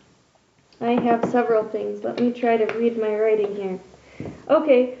 I have several things. Let me try to read my writing here.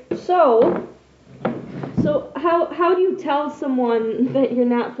 Okay, so how do you tell someone that you're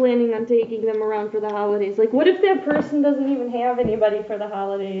not planning on taking them around for the holidays? Like, what if that person doesn't even have anybody for the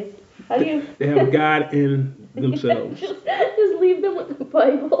holidays? How do you... They have God in themselves. just leave them with the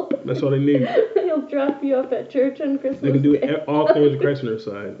Bible. That's all they need. He'll drop you off at church on Christmas They can do Day. all things with Christ on their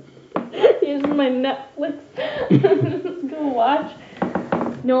side. Here's my Netflix. Let's go watch.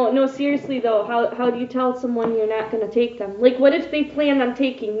 No, seriously though, how do you tell someone you're not gonna take them? Like, what if they plan on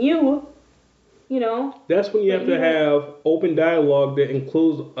taking you? You know? That's when you have to have open dialogue that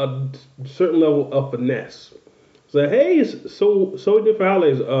includes a certain level of finesse. So, hey, so different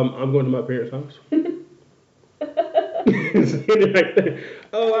holidays. I'm going to my parents' house.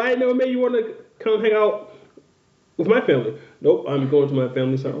 Oh, I know. Maybe you want to come hang out with my family. Nope, I'm going to my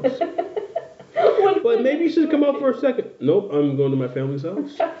family's house. But maybe you should come out for a second. Nope, I'm going to my family's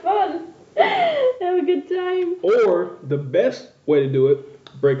house. Have fun. Have a good time. Or the best way to do it,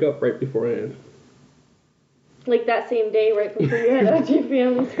 break up right beforehand. Like that same day, right before you head out to your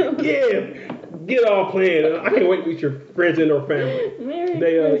family's house. Yeah, get all planned. I can't wait to meet your friends and their family. Merry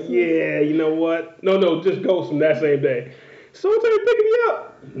Christmas. Yeah, you know what? No, just ghost them that same day. So-and-so picking me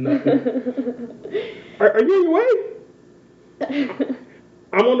up. Nothing. Are you on your way?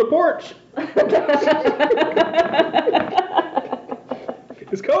 I'm on the porch.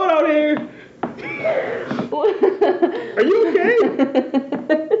 It's cold out here. Are you okay?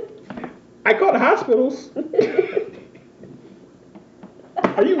 I called the hospitals.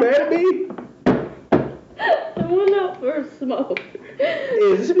 Are you mad at me? I went out for a smoke.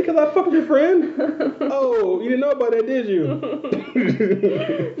 Is this because I fucked your friend? Oh, you didn't know about that, did you?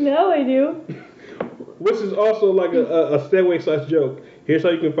 Now I do. Which is also like a segue / joke. Here's how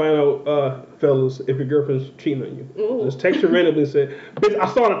you can find out, fellas, if your girlfriend's cheating on you. Ooh. Just text her randomly and say, "Bitch, I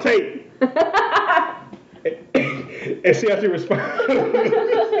saw the tape." And see how she responds.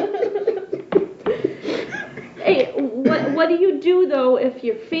 Hey, what do you do though if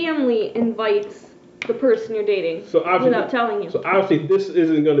your family invites the person you're dating without telling you? So obviously this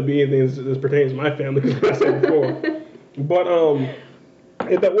isn't going to be anything that pertains to my family, because I said before. But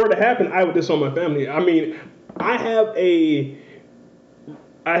if that were to happen, I would disown my family. I mean, I have a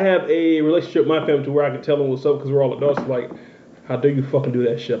relationship with my family to where I can tell them what's up, because we're all adults. Like, how dare you fucking do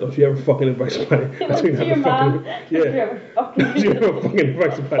that shit? Don't you ever fucking invite somebody? To your mom? Yeah. Don't you ever fucking Don't you ever fucking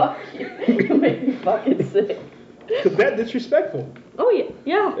invite somebody? Fuck you. You make me fucking sick. Because that's disrespectful. Oh yeah.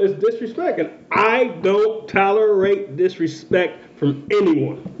 It's disrespect, and I don't tolerate disrespect from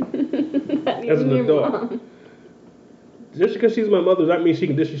anyone Not as even an your adult. mom. Just because she's my mother does not mean she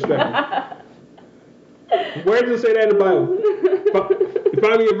can disrespect me. Where does it say that in the Bible?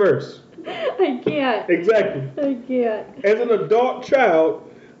 Find me a verse. I can't. Exactly. I can't. As an adult child,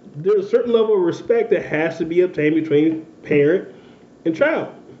 there's a certain level of respect that has to be obtained between parent and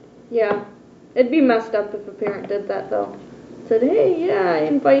child. Yeah. It'd be messed up if a parent did that though. Said, hey, yeah, I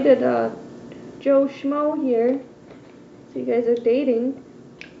invited Joe Schmo here. So you guys are dating.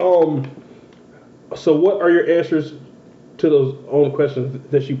 So what are your answers to those own questions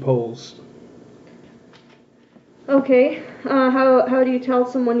that you posed? Okay. How do you tell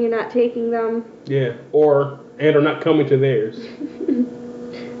someone you're not taking them? Yeah. Or not coming to theirs.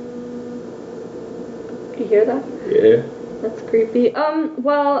 You hear that? Yeah. That's creepy.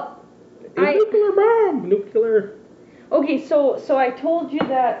 Well, Nuclear bomb. Nuclear. Okay, so I told you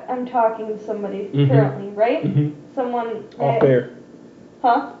that I'm talking to somebody currently, right? Mm-hmm. Someone. Off air.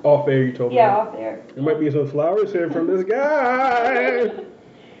 Huh? Off air, you told me. Yeah, off air. There might be some flowers here from this guy.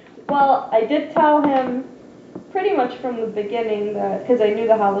 Well, I did tell him pretty much from the beginning that, because I knew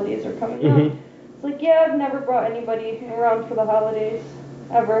the holidays were coming up. It's like, yeah, I've never brought anybody around for the holidays.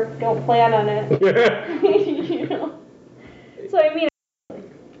 Ever. Don't plan on it. You know? So, I mean.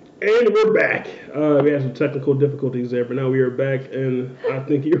 And we're back. We had some technical difficulties there, but now we are back. And I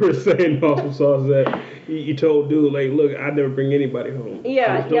think you were saying also, Sauce, that you told dude, like, look, I never bring anybody home.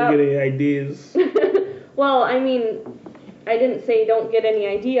 Yeah, so don't get any ideas. Well, I mean, I didn't say don't get any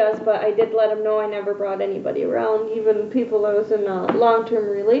ideas, but I did let him know I never brought anybody around, even people I was in a long-term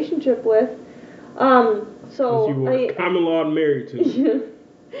relationship with. So you were common law married to.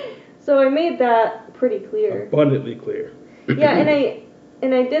 So I made that pretty clear. Abundantly clear. Yeah,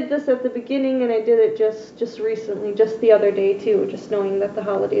 and I did this at the beginning, and I did it just recently, just the other day too, just knowing that the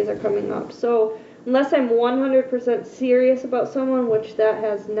holidays are coming up. So unless I'm 100% serious about someone, which that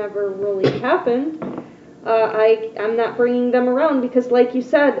has never really happened, I'm not bringing them around, because like you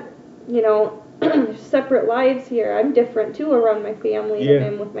said, you know, separate lives here. I'm different too around my family than I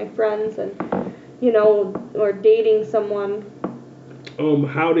am with my friends, and you know, or dating someone.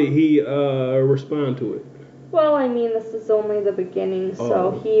 How did he respond to it? Well, I mean, this is only the beginning,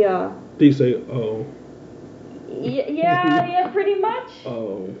 so he Did he say, oh? Yeah, pretty much.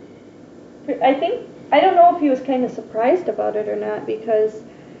 Oh. I don't know if he was kind of surprised about it or not, because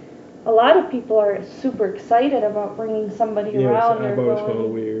a lot of people are super excited about bringing somebody around. I've always found it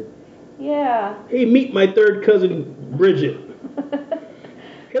weird. Yeah. Hey, meet my third cousin, Bridget.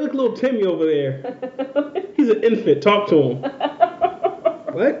 Hey, look, little Timmy over there. He's an infant. Talk to him.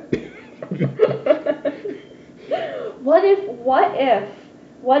 What?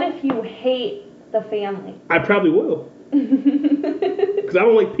 What if you hate the family? I probably will. Because I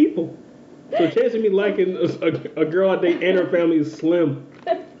don't like people. So the chance of me liking a girl I date and her family is slim.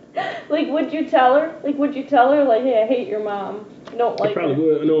 Like, would you tell her? Like, hey, I hate your mom. I don't like I probably her.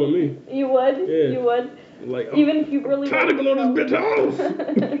 would. I know what I mean. You would? Yeah. You would? Like, Even if you really tired of going on this bitch house.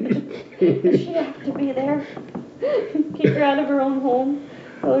 Does she have to be there? Kick her out of her own home?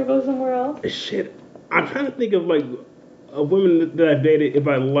 Tell her to go somewhere else? Shit. I'm trying to think of, like, women that I've dated, if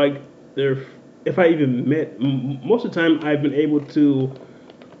I like if I even met. Most of the time, I've been able to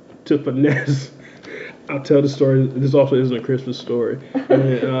finesse. I'll tell the story. This also isn't a Christmas story.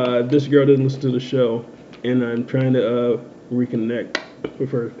 And, this girl didn't listen to the show, and I'm trying to reconnect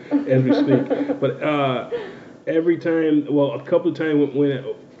with her as we speak. But every time, well, a couple of times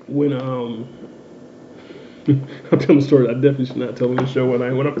when I'm telling the story, I definitely should not tell on the show when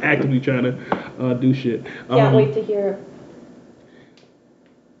I'm actively trying to do shit. Can't wait to hear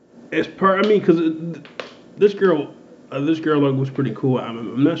it. Because this girl was pretty cool.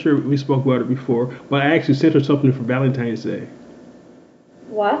 I'm not sure if we spoke about it before, but I actually sent her something for Valentine's Day.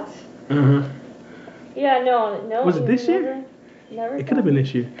 What? Uh-huh. Yeah, no. Was it this year? Never. It could have been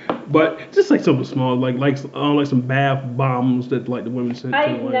this year, but just like something small, like some bath bombs that like the women sent.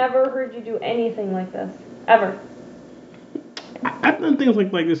 I've never heard you do anything like this ever. I've done things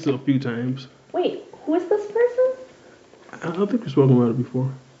like this a few times. Wait, who is this person? I don't think we've spoken about it before.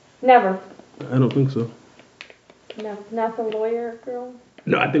 Never. I don't think so. No, not the lawyer girl.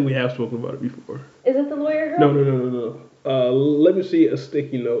 No, I think we have spoken about it before. Is it the lawyer girl? No. Let me see a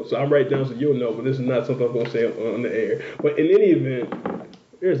sticky note. So I'm writing down so you'll know, but this is not something I'm going to say on the air. But in any event,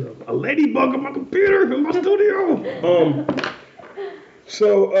 there's a ladybug on my computer in my studio.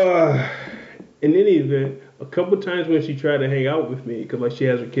 In any event, a couple times when she tried to hang out with me, because like she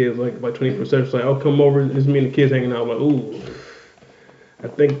has her kids like 24/7, she's like, "I'll come over. It's me and the kids hanging out." I'm like, "Ooh, I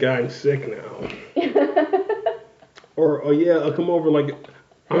think I'm sick now." Or yeah, I'll come over like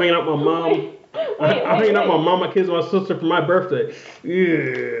I'm hanging out with my mom. I'm hanging out with my mom, my kids, and my sister for my birthday.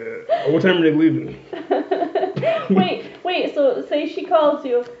 Yeah. What time are they leaving? wait. So say she calls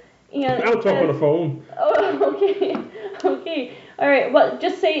you, and I don't talk on the phone. Oh, okay. All right. Well,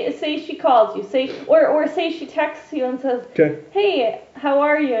 just say she calls you. Or say she texts you and says, "Okay. Hey, how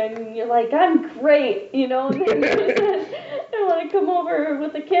are you?" And you're like, "I'm great," And then she says, "I want to come over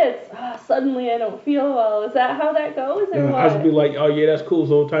with the kids." Suddenly I don't feel well. Is that how that goes, or what? I should be like, "Oh yeah, that's cool.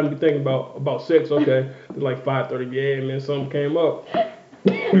 So what time you thinking about 6? Okay." Like 5:30. Yeah, and then something came up.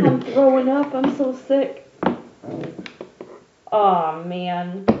 I'm throwing up. I'm so sick. Oh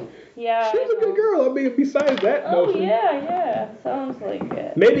man. Yeah. She was a good girl. I mean, besides that. Oh yeah. Sounds like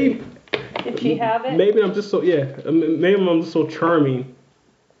it. Maybe. Did she have it? Maybe I'm just so maybe I'm just so charming.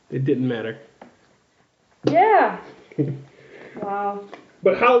 It didn't matter. Yeah. Wow.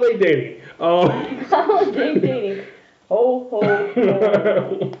 But holiday dating. Holiday dating. Ho ho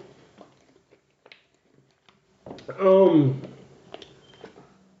ho.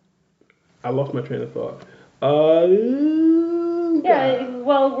 I lost my train of thought. Yeah,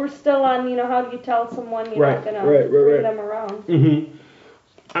 well, we're still on, how do you tell someone you're not going to bring them around? Mm-hmm.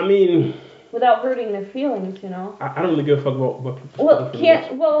 I mean... Without hurting their feelings, I don't really give a fuck about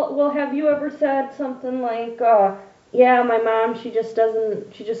Well, have you ever said something like, yeah, my mom, she just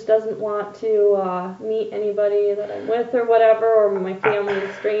doesn't want to meet anybody that I'm with or whatever, or my family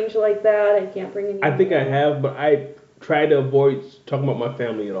is strange like that, I can't bring anyone I think around. I have, but I try to avoid talking about my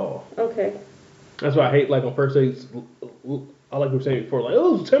family at all. Okay. That's why I hate, like, on first dates, I like we were saying before, like,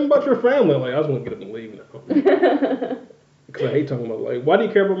 oh, tell me about your family. Like, I just want to get up and leave now. Because I hate talking about, like, why do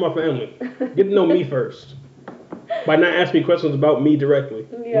you care about my family? Get to know me first. By not asking me questions about me directly.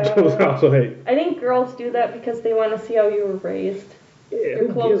 Yeah. Which I also hate. I think girls do that because they want to see how you were raised. Yeah, You're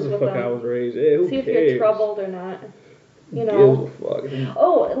who close gives a with fuck them. how I was raised? Yeah, who See if cares? you're troubled or not. Who gives a fuck?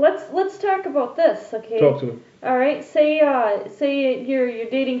 Oh, let's talk about this, okay? Talk to me. All right. Say you're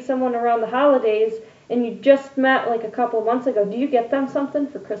dating someone around the holidays and you just met like a couple months ago. Do you get them something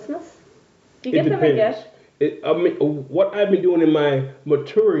for Christmas? Do you get them a gift? What I've been doing in my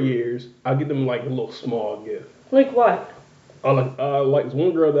mature years, I get them like a little small gift. Like what? Like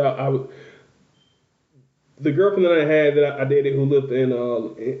one girl that the girlfriend that I had that I dated who lived in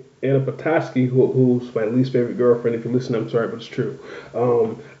Petoskey, who's my least favorite girlfriend. If you listen, I'm sorry, but it's true.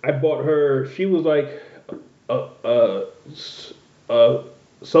 I bought her. She was like a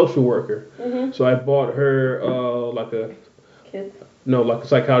social worker, so I bought her like a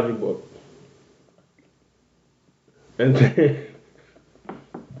psychology book. And then,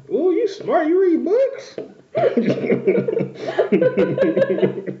 ooh, you smart. You read books?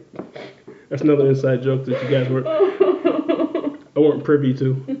 That's another inside joke that you guys weren't privy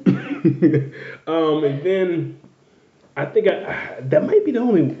to. And then I think that might be the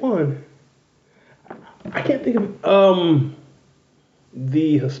only one. I can't think of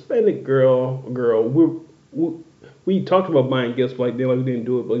the Hispanic girl. We talked about buying gifts like we didn't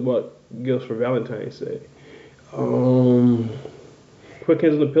do it, but we bought gifts for Valentine's Day. Quick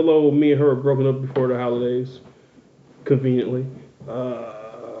Hands on the Pillow. Me and her were broken up before the holidays, conveniently.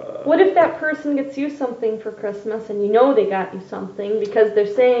 What if that person gets you something for Christmas and you know they got you something because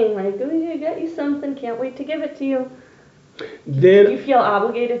they're saying like, "Oh, I got you something. Can't wait to give it to you." Then do you feel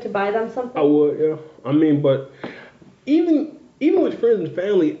obligated to buy them something? I would, yeah. I mean, but even with friends and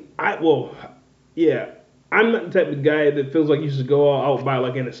family, I'm not the type of guy that feels like you should go all out and buy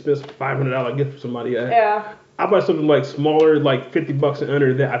like an expensive $500 gift for somebody. Yeah. I buy something like smaller, like $50 and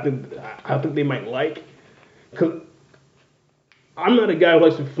under that I think they might like. Cause I'm not a guy who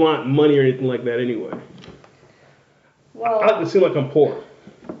likes to flaunt money or anything like that anyway. Well, I like to seem like I'm poor.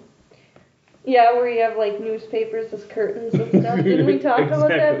 Yeah, where you have like newspapers as curtains and stuff. Didn't we talk about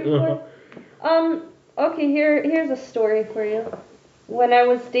that before? Okay, here's a story for you. When I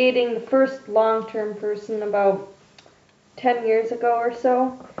was dating the first long-term person about 10 years ago or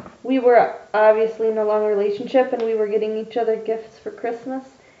so, we were obviously in a long relationship and we were getting each other gifts for Christmas.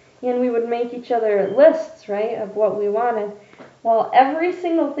 And we would make each other lists, right, of what we wanted. Well, every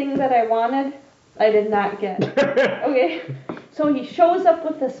single thing that I wanted, I did not get. Okay? So he shows up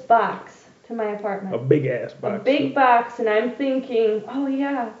with this box to my apartment. A big ass box. A big box, and I'm thinking, oh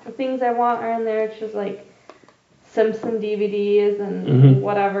yeah, the things I want are in there. It's just like Simpson DVDs and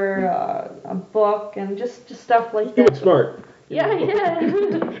whatever, a book, and just stuff like that. Smart. Yeah.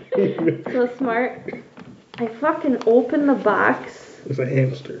 So smart. I fucking open the box. It's a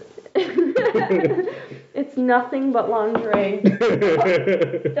hamster. It's nothing but lingerie.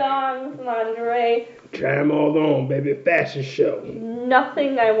 Dongs, lingerie. Try them all on, baby. Fashion show.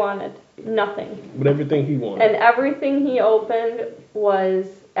 Nothing I wanted. Nothing. But everything he wanted. And everything he opened was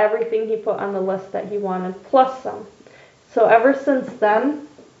everything he put on the list that he wanted, plus some. So ever since then,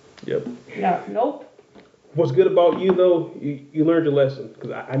 yep. No, nope. What's good about you, though, you learned your lesson.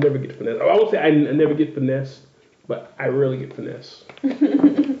 Because I never get finesse. I won't say I never get finesse, but I rarely get finesse.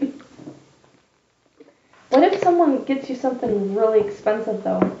 What if someone gets you something really expensive,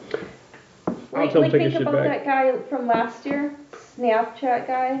 though? Like think about that guy from last year, Snapchat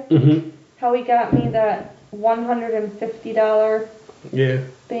guy. Mm-hmm. How he got me that $150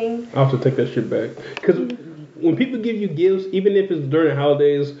 thing. I'll have to take that shit back. Because when people give you gifts, even if it's during the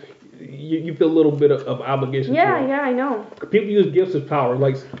holidays, you feel a little bit of obligation. Yeah, I know. People use gifts as power.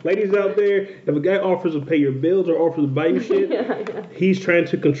 Like, ladies out there, if a guy offers to pay your bills or offers to buy you shit, he's trying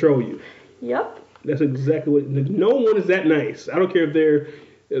to control you. Yep. That's exactly what. No one is that nice. I don't care if they're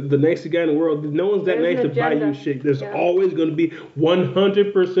the nicest guy in the world. No one's that nice to buy you shit. There's always going to be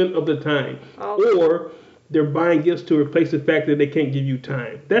 100% of the time. Or they're buying gifts to replace the fact that they can't give you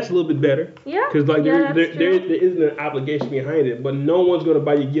time. That's a little bit better. Yeah. Because there isn't an obligation behind it. But no one's going to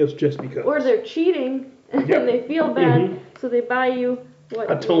buy you gifts just because. Or they're cheating and they feel bad, so they buy you what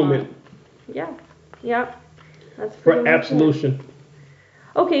atonement. You want. Yeah. That's for pretty much absolution. It.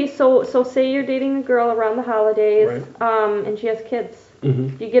 Okay, so say you're dating a girl around the holidays, and she has kids.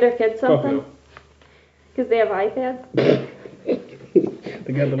 Mm-hmm. Do you get her kids something? Because they have iPads?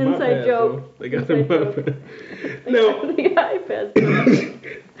 They got the Inside joke. So they got the iPads. No. The iPads.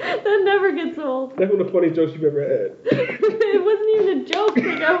 That never gets old. That's one of the funniest jokes you've ever had. It wasn't even a joke.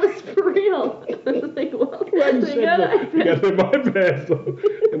 Like, that was for real. I was like, well, they got their iPads. So.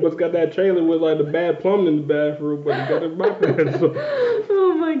 They must got that trailer with like the bad plumbing in the bathroom, but they got their iPads. So.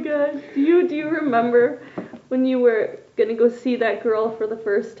 Oh my God. Do you remember when you were gonna go see that girl for the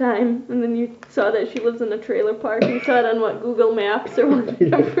first time, and then you saw that she lives in a trailer park, and you saw it on Google Maps or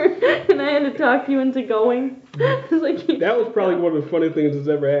whatever, and I had to talk you into going? It was like, that was probably one of the funniest things that's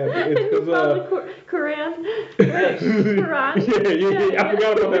ever happened. It's because the Quran. Yeah, I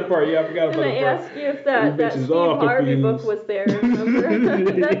forgot about that part. Yeah, I forgot about that part. And I asked you if that Steve Harvey book was there.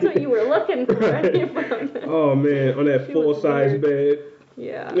 Remember? That's what you were looking for. Oh man, on that full-size bed.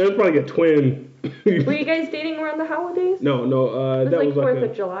 Yeah. It was probably a twin. Were you guys dating around the holidays? No. That was like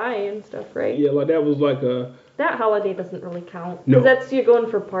 4th of July and stuff, right? Yeah, like that was like a. That holiday doesn't really count. No. Because you're going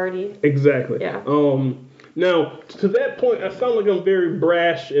for party. Exactly. Yeah. Now, to that point, I sound like I'm very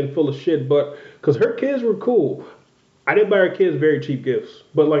brash and full of shit, but because her kids were cool. I didn't buy her kids very cheap gifts.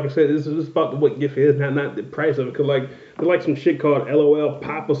 But like I said, this is about what gift is, not the price of it. Because like, they're like some shit called LOL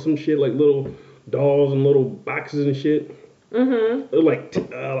Pop or some shit, like little dolls and little boxes and shit. Mm-hmm. They're like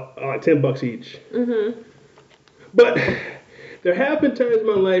 $10 each. Mm-hmm. But there have been times in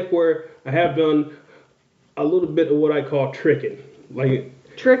my life where I have done a little bit of what I call tricking. Like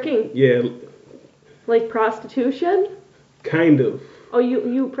Tricking? yeah, Like prostitution? kind of. Oh,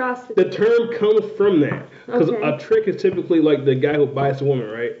 you prostitute. The term comes from that because Okay. a trick is typically like the guy who buys a woman,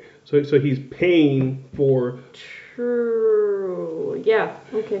 right? So he's paying for. True. Yeah.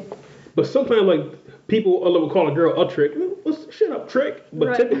 Okay. But sometimes like people will call a girl a trick. Shut up, trick. But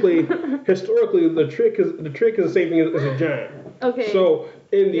Right. typically, historically, the trick is the same thing as a giant. Okay. So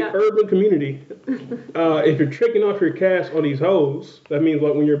in the Yeah. urban community, if you're tricking off your cash on these hoes, that means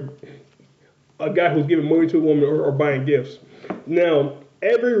like when you're a guy who's giving money to a woman or buying gifts. Now,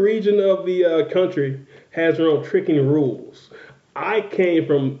 every region of the country has their own tricking rules. I came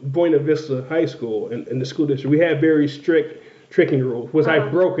from Buena Vista High School in the school district. We had very strict tricking rules, which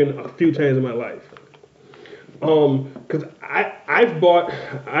I've broken a few times in my life. Because I've bought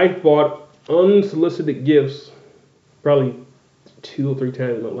unsolicited gifts probably 2 or 3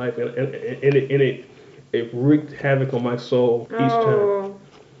 times in my life, and it wreaked havoc on my soul each time. Oh.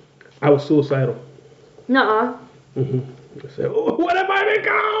 I was suicidal. Nuh-uh. I said, oh, what have I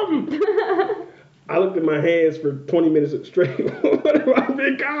become? I looked at my hands for 20 minutes straight. What have I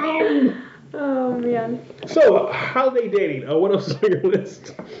become? Oh, man. So, holiday dating. What else is on your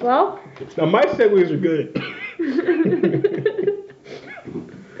list? Well, Now, my segues are good.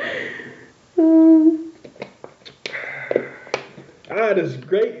 I had this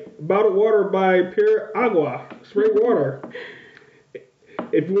great bottled water by Pure Agua, spring water.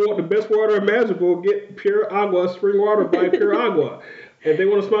 If you want the best water imaginable, get Pure Agua spring water by Pure Agua. If they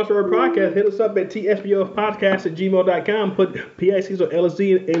want to sponsor our podcast, hit us up at tsbofpodcast@gmail.com. Put PICs or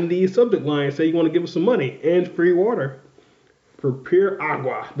LSD in the subject line. Say you want to give us some money and free water for Pure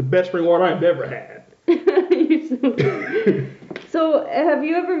Agua, the best spring water I've ever had. you're so So, have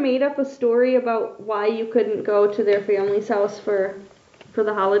you ever made up a story about why you couldn't go to their family's house for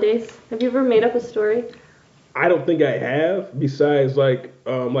the holidays? Have you ever made up a story? I don't think I have. Besides, like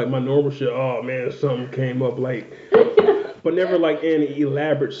my normal shit. Oh man, something came up, like, but never like any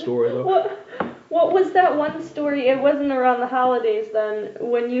elaborate story though. What was that one story? It wasn't around the holidays then,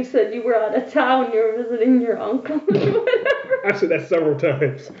 when you said you were out of town, you were visiting your uncle or whatever. I said that several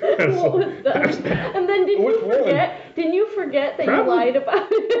times. What was that? And then didn't Which you one? forget? Didn't you forget that Probably. you lied about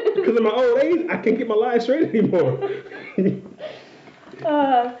it? Because in my old age, I can't get my lies straight anymore.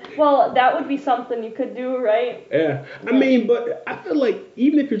 Well, that would be something you could do, right? Yeah, I mean, but I feel like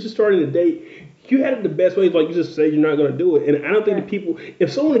even if you're just starting a date, you had it the best way. Like you just say you're not gonna do it, and I don't think the people.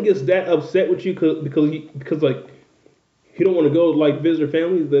 If someone gets that upset with you because like you don't want to go like visit their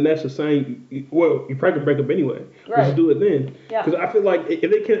families, then that's a sign. You probably could break up anyway. Right. Just do it then. Yeah. Because I feel like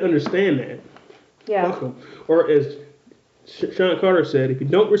if they can't understand that, Yeah. fuck 'em. Or as Sean Carter said, if you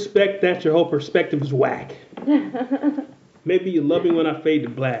don't respect that, your whole perspective is whack. Maybe you love me when I fade to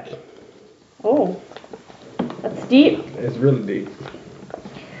black. Oh, that's deep. It's really deep.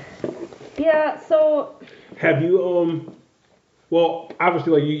 Yeah. So. Have you well,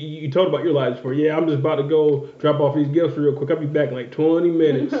 obviously, like you told about your lives before. Yeah, I'm just about to go drop off these gifts real quick. I'll be back in like 20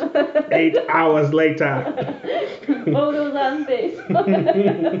 minutes. 8 hours later. Photos on Facebook.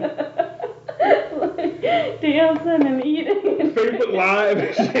 Dancing and eating. Facebook Live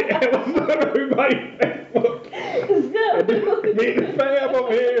and shit. Everybody Facebook. And then meet the fam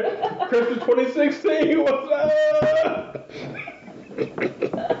over here. Christmas 2016. What's up?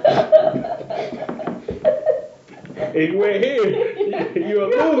 If you ain't here, you're a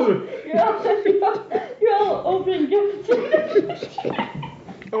loser. You're all opening gifts.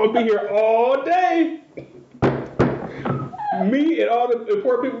 I'm gonna be here all day. Me and all the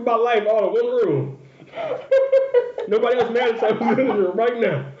important people in my life all in one room. Nobody else matters. I'm in the room right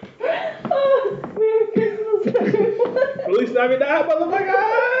now. Oh, Merry Christmas, everyone. Feliz Navidad,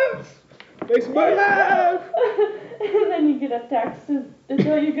 motherfuckers! Facebook Live! And then you get a text to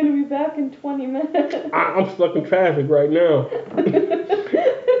tell you're going to be back in 20 minutes. I'm stuck in traffic right now.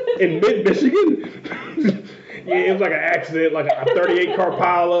 In mid-Michigan? Yeah, it was like an accident, like a 38 car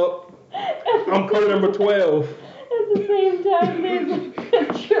pileup. I'm car number 12. At the same time, there's a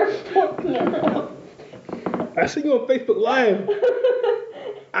picture floating around. I see you on Facebook Live.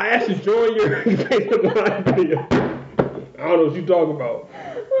 I asked you to join your Facebook Live video. I don't know what you talking about.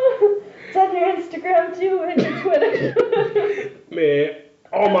 It's on your Instagram too and your Twitter. Man,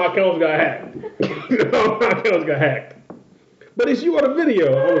 all my accounts got hacked. All my accounts got hacked. But it's you on the video. I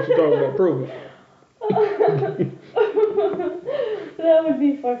don't know what you're talking about. Prove it. That would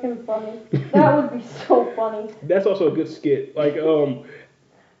be fucking funny. That would be so funny. That's also a good skit. Like, as we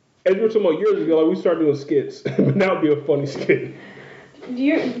were talking about years ago, like we started doing skits. But that would be a funny skit.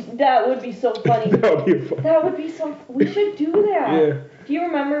 That would be so funny. That would be fun. That would be so. We should do that. Yeah. Do you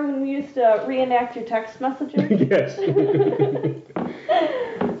remember when we used to reenact your text messages? Yes.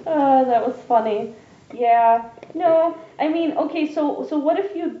 That was funny. Yeah. No, I mean, okay, so what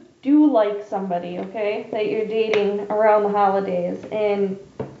if you do like somebody, okay, that you're dating around the holidays, and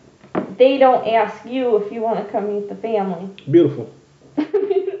they don't ask you if you want to come meet the family? Beautiful.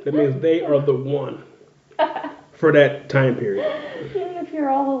 That means they are the one for that time period. Even if you're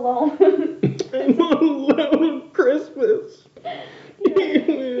all alone. I'm alone on Christmas.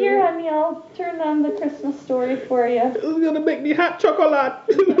 Here, honey, I'll turn on the Christmas story for you. It's gonna make me hot chocolate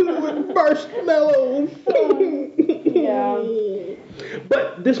with marshmallows. Yeah.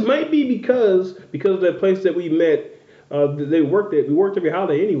 But this might be because of that place that we met. They worked at. We worked every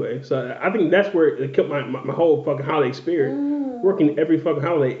holiday anyway, so I think that's where it kept my whole fucking holiday spirit. Working every fucking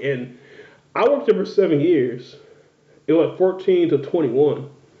holiday, and I worked there for 7 years. It was like 14 to 21.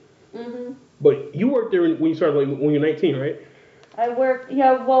 Mhm. But you worked there when you started, like when you're 19, right? I worked,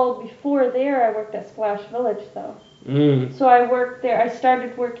 before there, I worked at Splash Village, though. Mm. So I worked there. I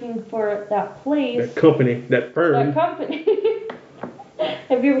started working for that place. That company, that firm. That company.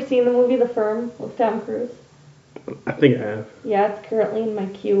 Have you ever seen the movie The Firm with Tom Cruise? I think I have. Yeah, it's currently in my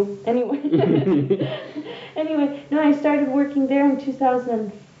queue. Anyway. No, I started working there in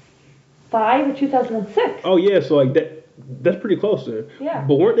 2005 or 2006. Oh yeah, so like that's pretty close then. Yeah.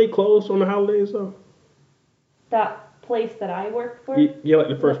 But weren't they closed on the holidays though? That place that I worked for? Yeah, like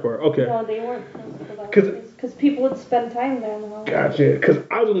the first part. Okay. No, they weren't closed for the 'Cause- holidays. Because people would spend time there in the holidays. Gotcha. Because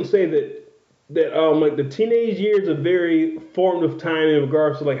I was gonna say that like the teenage years are very formative time in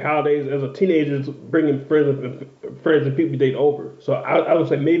regards to like holidays. As a teenager, it's bringing friends and people you date over. So I would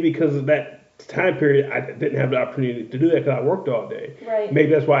say maybe because of that time period, I didn't have the opportunity to do that because I worked all day. Right.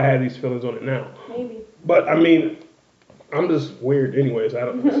 Maybe that's why I have these feelings on it now. Maybe. But I mean, I'm just weird anyways. I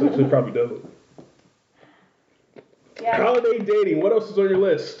don't. So it probably doesn't. Yeah. Holiday dating. What else is on your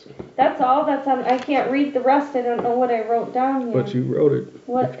list? That's all that's on. I can't read the rest. I don't know what I wrote down here. But you wrote it.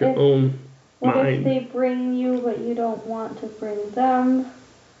 What with your if- own What if mind. they bring you, but you don't want to bring them?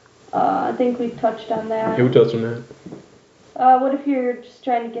 I think we touched on that. Yeah, we touched on that. What if you're just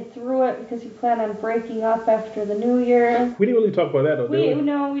trying to get through it because you plan on breaking up after the new year? We didn't really talk about that though, did we?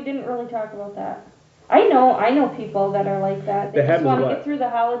 No, we didn't really talk about that. I know people that are like that. They That just happens a want to lot. get through the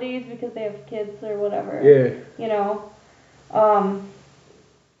holidays because they have kids or whatever. Yeah. You know,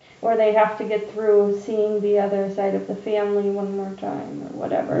 or they have to get through seeing the other side of the family one more time or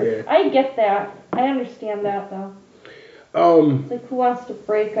whatever. Yeah. I get that. I understand that though. It's like who wants to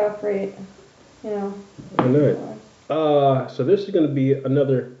break up, right? You know. I know it. So this is going to be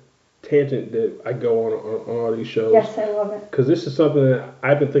another tangent that I go on all these shows. Yes, I love it. Because this is something that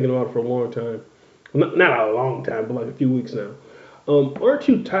I've been thinking about for a long time. Not a long time, but like a few weeks now. Aren't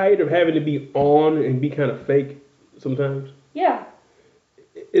you tired of having to be on and be kind of fake sometimes? Yeah.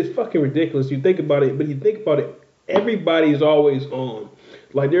 It's fucking ridiculous. You think about it, but you think about it, everybody's always on.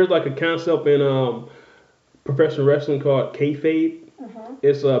 Like there's like a concept in professional wrestling called kayfabe.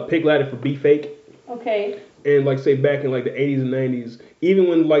 It's Pig Latin for be fake. Okay. And like say back in like the 80s and 90s, even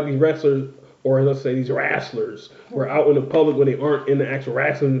when like these wrestlers or let's say these wrestlers were out in the public when they aren't in the actual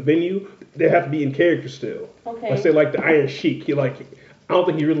wrestling venue, they have to be in character still. Okay. Let's say like the Iron Sheik, I don't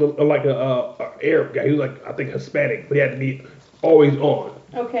think he really like a Arab guy. He was like I think Hispanic, but he had to be always on.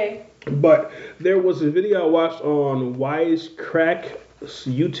 Okay. But there was a video I watched on Wisecrack's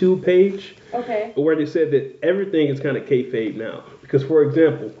YouTube page. Okay. Where they said that everything is kind of kayfabe now. Because, for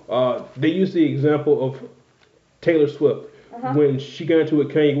example, they used the example of Taylor Swift when she got into it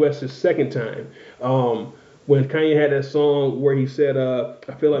with Kanye West his second time. When Kanye had that song where he said,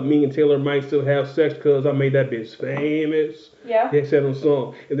 I feel like me and Taylor might still have sex because I made that bitch famous. Yeah. They said on the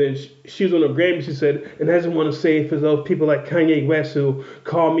song. And then she was on a Grammy, she said, and I just want to say for those people like Kanye West who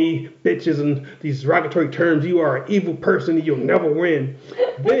call me bitches and these derogatory terms, you are an evil person and you'll never win.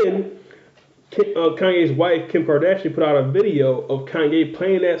 Then Kanye's wife, Kim Kardashian, put out a video of Kanye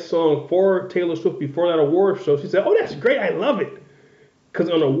playing that song for Taylor Swift before that award show. She said, oh, that's great. I love it. Because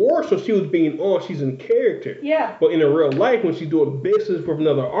on the award show, she was being on. She's in character. Yeah. But in her real life, when she's doing business with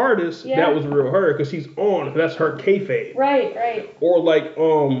another artist, that was real her because she's on. That's her kayfabe. Right, right. Or like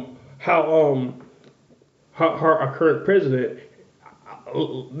how our current president,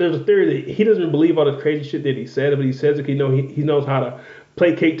 there's a theory that he doesn't believe all the crazy shit that he said, but he says it. He knows how to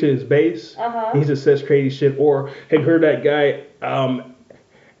placate to his base. He just says crazy shit. Or have you heard that guy?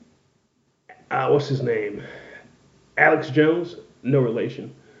 What's his name? Alex Jones. No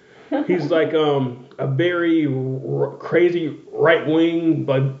relation. He's like a very crazy right wing,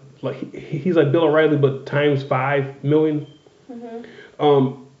 like he's like Bill O'Reilly, but times 5 million.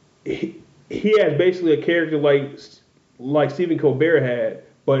 He has basically a character like Stephen Colbert had,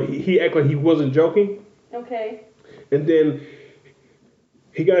 but he acted like he wasn't joking. Okay. And then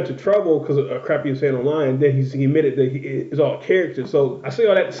he got into trouble because of a crap he was saying online. Then he admitted that it's all a character. So I say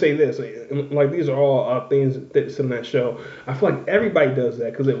all that to say this: like these are all things that sit on that show. I feel like everybody does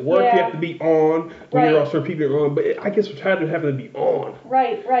that because at work you have to be on when you're also people are on. But I guess we're tired of having to be on.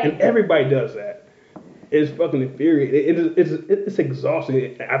 Right. And everybody does that. It's fucking infuriating. It's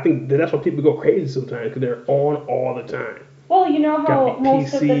exhausting. I think that's why people go crazy sometimes because they're on all the time. Well, you know how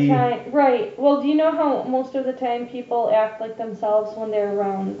most PC. of the time, right? Well, do you know how most of the time people act like themselves when they're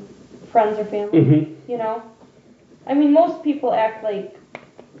around friends or family? Mm-hmm. You know, I mean, most people act like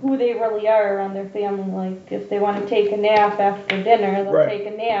who they really are around their family. Like if they want to take a nap after dinner, they'll take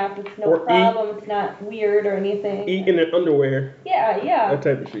a nap. It's no problem. It's not weird or anything. Eat in their underwear. Yeah. That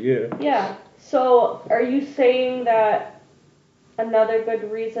type of shit. Yeah. Yeah. So, are you saying that another good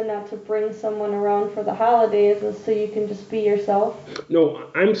reason not to bring someone around for the holidays is so you can just be yourself? No,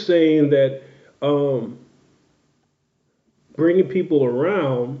 I'm saying that bringing people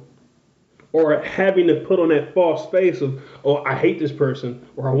around or having to put on that false face of, oh, I hate this person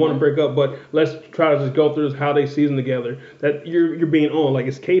or I want to break up, but let's try to just go through this holiday season together. That you're being on, like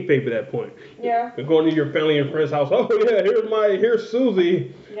it's kayfabe at that point. Yeah. You're going to your family and friend's house. Oh yeah, here's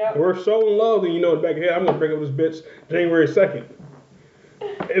Susie. Yeah. We're so in love, and you know in the back of your head, I'm gonna break up this bitch January 2nd.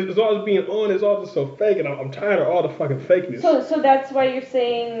 It's all being on. It's all just so fake, and I'm tired of all the fucking fakeness. So that's why you're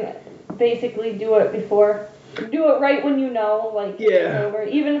saying basically do it before. Do it right when you know, like, it's over.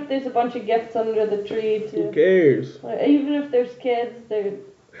 Even if there's a bunch of gifts under the tree, too. Who cares? Even if there's kids, they're...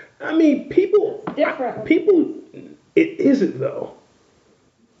 I mean, people... It's different. It isn't, though.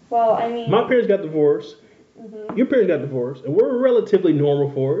 Well, I mean... My parents got divorced. Your parents got divorced. And we're relatively normal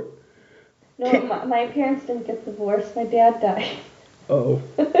for it. No, my parents didn't get divorced. My dad died. Oh.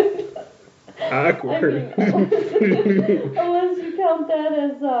 Awkward. Unless you count that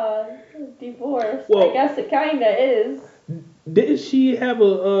as divorce. Well, I guess it kind of is. Didn't she have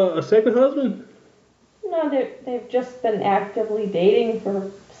a second husband? No, they've just been actively dating for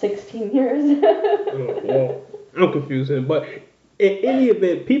 16 years. Oh, well, I'm confused. But in any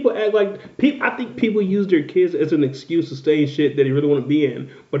event, people act like... I think people use their kids as an excuse to stay in shit that they really want to be in,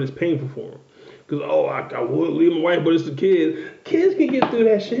 but it's painful for them. Because, I would leave my wife, but it's the kids. Kids can get through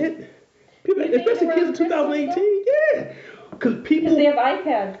that shit. People, especially kids in 2018, yeah. Because they have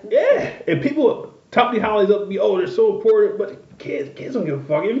iPads. Yeah, and people top these holidays up to be, they're so important, but kids don't give a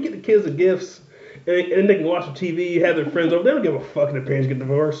fuck. If you get the kids the gifts, and they can watch the TV, have their friends over, they don't give a fuck if their parents get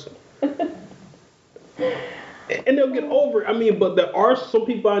divorced. And they'll get over it. I mean, but there are some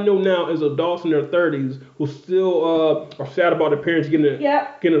people I know now as adults in their 30s who still are sad about their parents getting a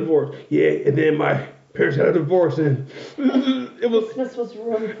divorce. Yeah, and then my parents got a divorce, and Christmas was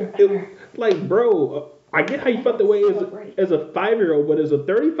ruined forever. Like, bro, I get how you felt the way as a 5-year-old, but as a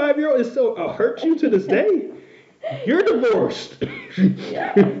 35-year-old, it still hurts you to this day. You're divorced.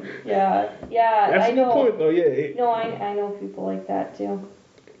 Yeah. That's a good point, though. Yeah. No, I know people like that too.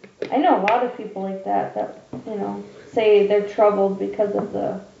 I know a lot of people like that say they're troubled because of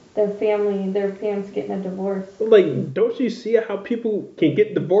their parents getting a divorce. Like, don't you see how people can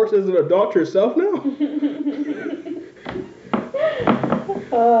get divorced as an adult yourself now?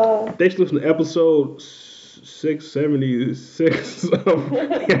 Thanks for listening to episode 676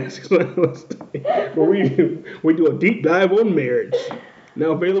 where we do a deep dive on marriage.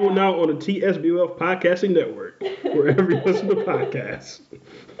 Now available on the TSBUF Podcasting Network, wherever you listen to podcasts.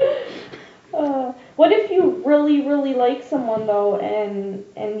 What if you really, really like someone though,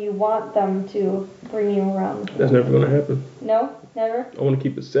 and you want them to bring you around? That's never gonna happen. No, never. I want to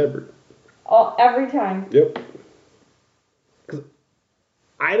keep it separate. Every time. Yep. Cause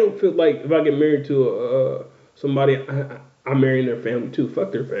I don't feel like if I get married to somebody, I'm marrying their family too.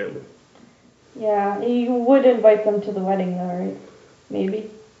 Fuck their family. Yeah, you would invite them to the wedding though, right? Maybe.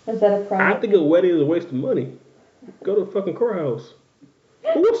 Is that a problem? I think a wedding is a waste of money. Go to the fucking courthouse.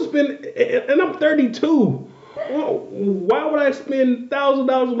 Who wants to spend? And I'm 32. Why would I spend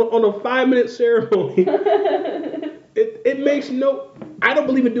 $1,000 on a 5-minute ceremony? It makes no. I don't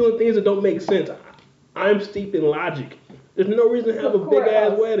believe in doing things that don't make sense. I'm steeped in logic. There's no reason to have a big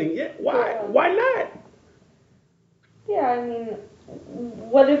ass wedding. Yeah, why? Why not? Yeah, I mean,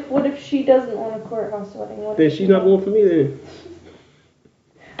 what if she doesn't want a courthouse wedding? Then she's not the one for me. Then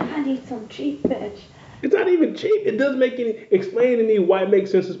I need some cheap bitch. It's not even cheap. It doesn't make any... Explain to me why it makes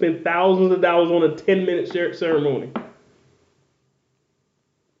sense to spend thousands of dollars on a 10-minute ceremony.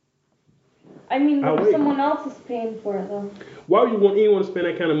 I mean, I'll what if wait. someone else is paying for it though? Why would you want anyone to spend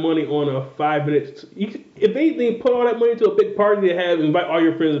that kind of money on a 5 minutes? If anything, put all that money into a big party they have, invite all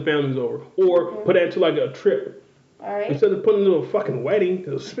your friends and families over, or put that into like a trip All right. instead of putting it into a fucking wedding.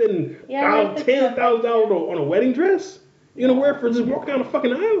 Spending Yeah, like the trip $10,000 on a wedding dress. You're gonna wear it for just walking down the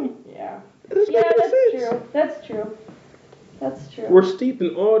fucking aisle. Yeah. It doesn't Yeah, make that's any sense. true. That's true. That's true. We're steeped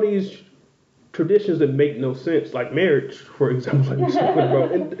in all these traditions that make no sense, like marriage, for example, like we spoke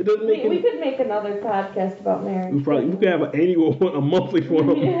about. It doesn't make we any. could make another podcast about marriage. We could have an annual one, a monthly one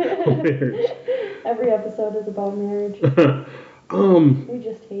on marriage. Every episode is about marriage. We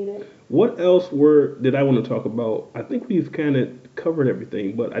just hate it. What else did I want to talk about? I think we've kind of covered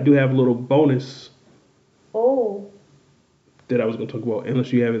everything, but I do have a little bonus Oh. that I was going to talk about,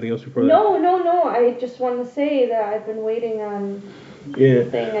 unless you have anything else before that. No. I just want to say that I've been waiting on Yeah. a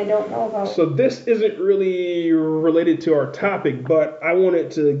thing I don't know about. So this isn't really related to our topic, but I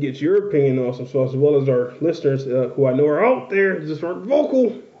wanted to get your opinion on some stuff, as well as our listeners who I know are out there, just aren't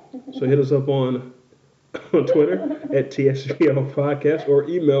vocal. So hit us up on Twitter at TSBF Podcast or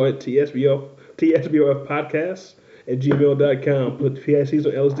email at tsbofpodcast@gmail.com. Put PICs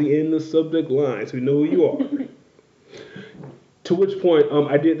or LSD in the subject line so we know who you are. To which point,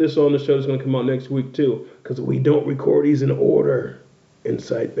 I did this on the show that's going to come out next week too, because we don't record these in order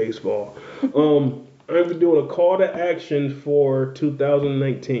inside baseball. I'm doing a call to action for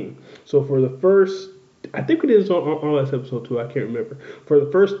 2019. So for the first, I think we did this on our last episode too, I can't remember. For the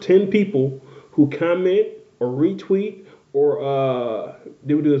first 10 people who comment or retweet or,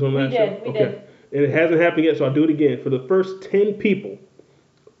 did we do this on last show? We did. And it hasn't happened yet, so I'll do it again. For the first 10 people,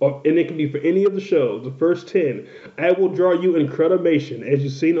 and it can be for any of the shows, the first 10, I will draw you Incredimation, as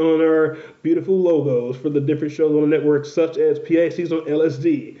you've seen on our beautiful logos for the different shows on the network, such as PICs on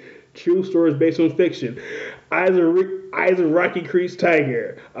LSD, True Stories Based on Fiction, Eyes of Rocky Creek's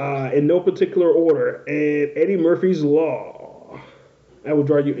Tiger, in no particular order, and Eddie Murphy's Law. I will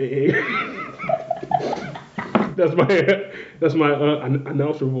draw you. That's my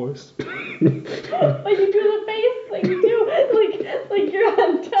announcer voice. But you do the face like you do, like you're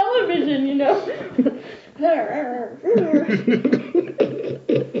on television, you know.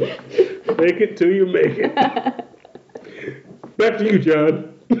 Make it till you make it. Back to you,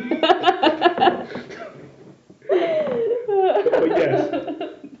 John. But yes.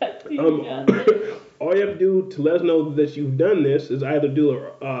 Back to you, John. All you have to do to let us know that you've done this is either do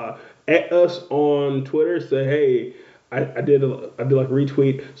at us on Twitter, say, hey, I did like a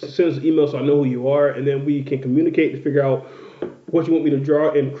retweet, send us an email so I know who you are, and then we can communicate to figure out what you want me to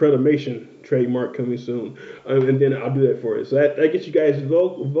draw in Incredimation, trademark coming soon, and then I'll do that for you. So that gets you guys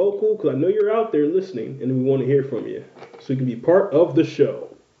vocal, because I know you're out there listening, and we want to hear from you, so you can be part of the show.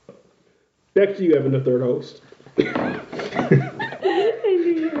 Back to you, Evan, the third host. I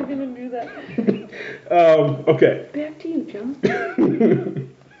knew you were gonna do that. Okay. Back to you, John.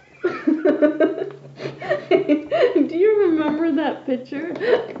 Do you remember that picture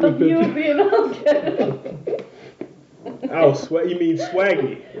of you being all good? Oh, you mean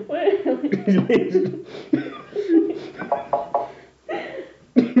swaggy?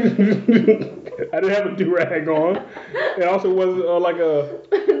 I didn't have a do-rag on. It also wasn't like a...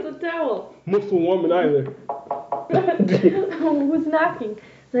 It's a towel. Muslim woman either. Who's knocking?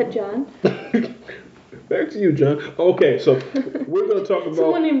 Is that John? Back to you, John. Okay, so we're going to talk about...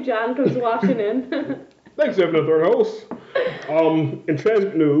 Someone named John comes walking in. Thanks, Evan, the third host. In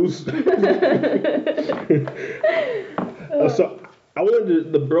transit news... so I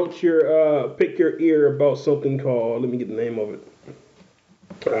wanted to broach pick your ear about something called, let me get the name of it.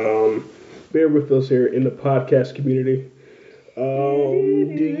 Bear with us here in the podcast community. Do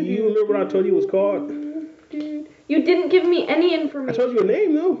you remember what I told you it was called? You didn't give me any information. I told you a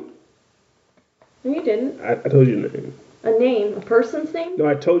name, though. No, you didn't. I told you a name. A name? A person's name? No,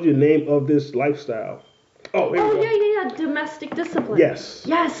 I told you the name of this lifestyle. Oh, here we go. Yeah. Domestic discipline. Yes.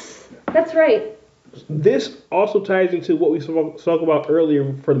 Yes. That's right. This also ties into what we spoke about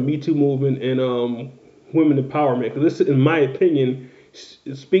earlier for the Me Too movement and women empowerment. Because this, in my opinion,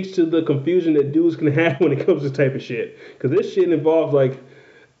 it speaks to the confusion that dudes can have when it comes to this type of shit. Because this shit involves, like,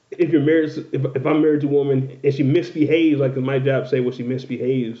 if you're married, if I'm married to a woman and she misbehaves, like in my job say, when she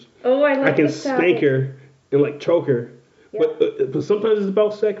misbehaves, Oh, I can spank her and like choke her. Yeah. But sometimes it's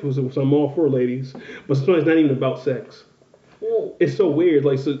about sex, so I'm all for ladies. But sometimes it's not even about sex. Whoa. It's so weird.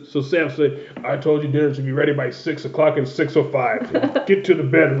 Like so Sam said, I told you dinner should be ready by 6 o'clock and 6:05. Get to the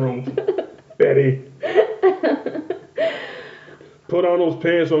bedroom, Betty. Put on those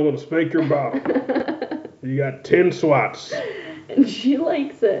pants or I'm gonna spank your bottom. You got 10 swats. And she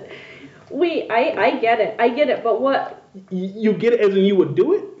likes it. Wait, I get it. But what? You get it as in you would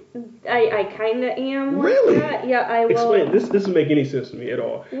do it? I kind of am. Really? Like that. Yeah, I will. Explain. This doesn't make any sense to me at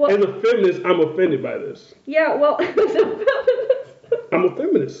all. Well- As a feminist, I'm offended by this. Yeah, well, I'm a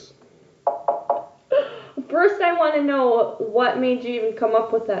feminist. first I want to know what made you even come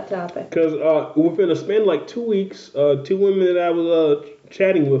up with that topic. Because within a span of like 2 weeks, 2 women that I was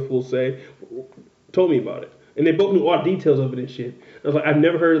chatting with, will say, told me about it. And they both knew all details of it and shit. I was like, I've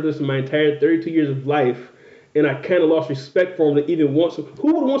never heard of this in my entire 32 years of life. And I kind of lost respect for them to even want some.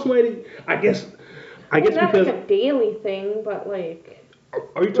 Who would want somebody to, I guess Not because. like a daily thing, but like.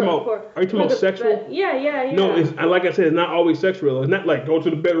 Are you talking about sexual? Yeah. No, it's like I said, it's not always sexual. It's not like go to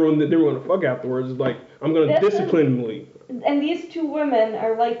the bedroom and then we're gonna fuck afterwards. It's like I'm gonna disciplinarily. And these 2 women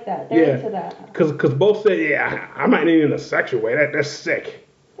are like that. They're into that. Cause both said, yeah, I'm not even in a sexual way. That's sick.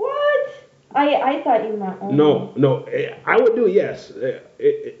 What? I thought you meant only. No, I would do it. Yes,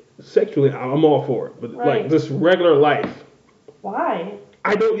 sexually, I'm all for it. But like this regular life. Why?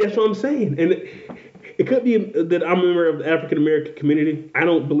 I don't. That's what I'm saying, and. It could be that I'm a member of the African American community. I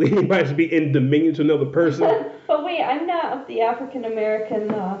don't believe anybody should be in dominion to another person. But wait, I'm not of the African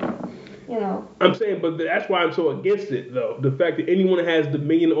American, I'm saying, but that's why I'm so against it, though. The fact that anyone has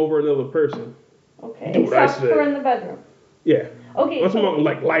dominion over another person. Okay, Do what I except say. for in the bedroom. Yeah. Okay. I'm talking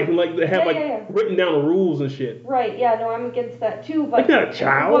about like they have Yeah. written down the rules and shit. Right. Yeah. No, I'm against that too. But You're not a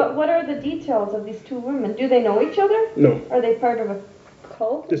child. What are the details of these 2 women? Do they know each other? No. Are they part of a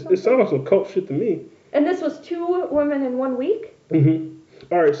cult? It sounds like some cult shit to me. And this was 2 women in 1 week?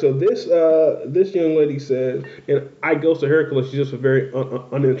 Mm-hmm. All right, so this young lady said, and I goes to her because she's just very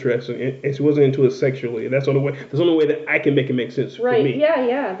uninterested, and she wasn't into it sexually. And that's the only way that I can make it make sense for me.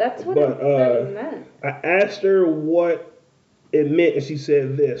 Yeah, that's what it meant. I asked her what it meant, and she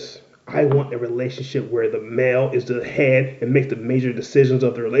said this: I want a relationship where the male is the head and makes the major decisions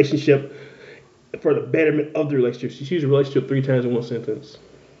of the relationship for the betterment of the relationship. She used a relationship 3 times in one sentence.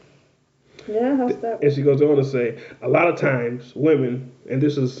 Yeah, how's that? And she goes on to say, a lot of times women, and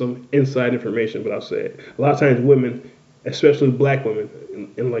this is some inside information, but I'll say it. A lot of times women, especially black women,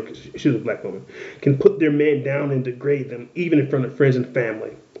 and like she's a black woman, can put their man down and degrade them, even in front of friends and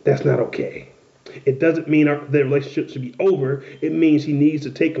family. That's not okay. It doesn't mean their relationship should be over. It means he needs to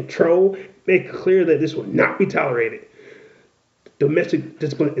take control, make it clear that this will not be tolerated. Domestic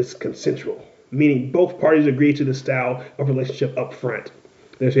discipline is consensual, meaning both parties agree to the style of relationship up front.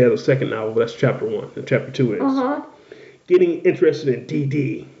 Then she has a second novel, but that's chapter 1. And chapter 2 is getting interested in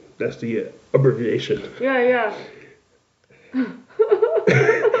DD. That's the abbreviation. Yeah.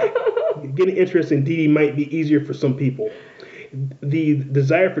 Getting interested in DD might be easier for some people. The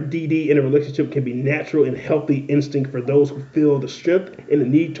desire for DD in a relationship can be natural and healthy instinct for those who feel the strength and the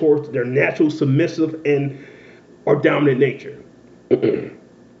need towards their natural submissive and or dominant nature.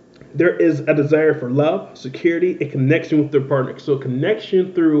 There is a desire for love, security, and connection with their partner. So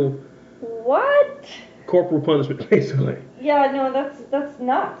connection through what? Corporal punishment, basically. Yeah, no, that's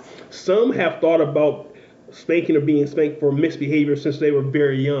nuts. Some have thought about spanking or being spanked for misbehavior since they were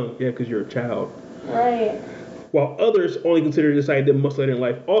very young. Yeah, because you're a child. Right. While others only consider this idea much later in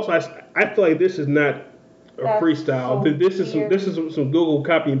life. Also, I feel like this is not a freestyle. So this is some Google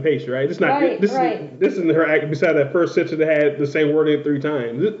copy and paste, right? It's not. Right, This isn't her act. Besides that first sentence that had the same wording 3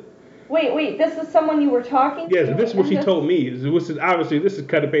 times. Wait, this is someone you were talking to? Yes, this is what she told me. Obviously, this is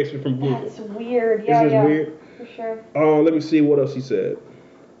cut and pasted from Google. That's weird. Yeah, This is weird. For sure. Let me see what else he said.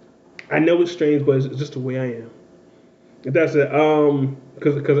 I know it's strange, but it's just the way I am. That's it.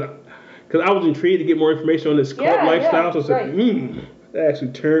 Because I was intrigued to get more information on this cult lifestyle. So I said, that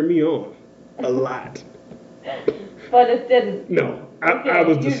actually turned me on a lot. But it didn't. No, I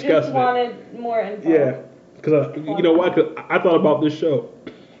was disgusted. You just wanted more info. Yeah, because you know why? Because I thought about this show.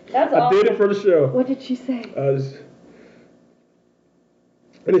 That's I did it for the show. What did she say?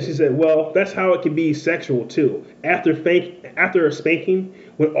 And then she said, well, that's how it can be sexual too. After a spanking,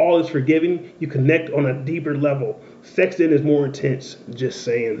 when all is forgiven, you connect on a deeper level. Sex then is more intense. Just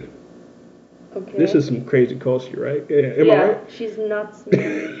saying. Okay. This is some crazy culture, right? Yeah. Am I right? She's nuts,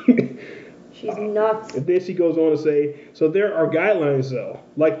 man. She's nuts. And then she goes on to say, so there are guidelines though.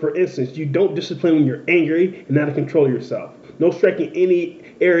 Like for instance, you don't discipline when you're angry and out of control of yourself. No striking any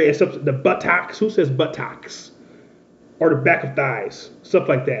area except the buttocks. Who says buttocks? Or the back of thighs. Stuff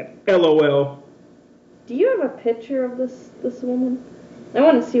like that. LOL. Do you have a picture of this woman? I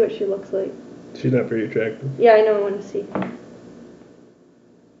want to see what she looks like. She's not very attractive. Yeah, I know. I want to see.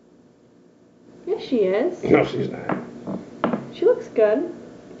 Yeah, she is. No, she's not. She looks good.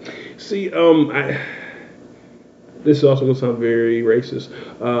 See, This is also going to sound very racist.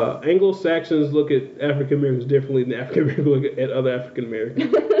 Anglo-Saxons look at African Americans differently than African Americans look at other African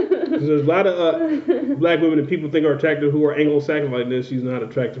Americans. There's a lot of black women that people think are attractive who are Anglo-Saxon like this. She's not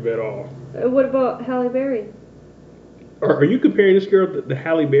attractive at all. What about Halle Berry? Are you comparing this girl to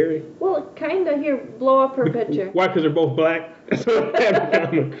Halle Berry? Well, kinda. Here, blow up her picture. Why? Because they're both black? That's what they have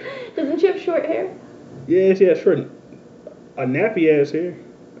in common. Doesn't she have short hair? Yeah, she has short, a nappy ass hair.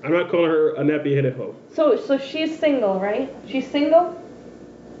 I'm not calling her a nappy headed hoe. So she's single, right? She's single?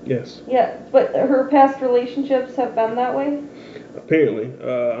 Yes. Yeah, but her past relationships have been that way? Apparently.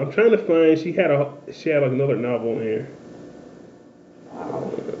 I'm trying to find, she had like another novel in here. Wow.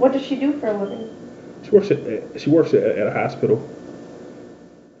 What does she do for a living? She works at a hospital.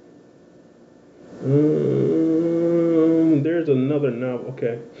 There's another novel.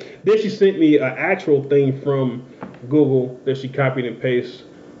 Okay. Then she sent me an actual thing from Google that she copied and pasted.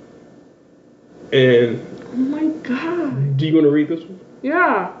 And Oh my god. do you want to read this one?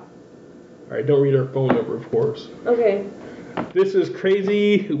 Yeah. All right. Don't read her phone number, of course. Okay. This is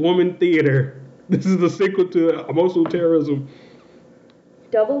Crazy Woman Theater. This is the sequel to Emotional Terrorism.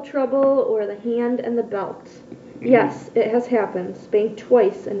 Double Trouble or The Hand and the Belt. Yes, it has happened. Spanked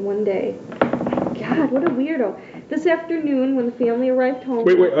twice in one day. God, what a weirdo. This afternoon, when the family arrived home...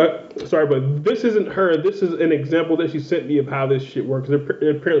 Wait, sorry, but this isn't her. This is an example that she sent me of how this shit works. There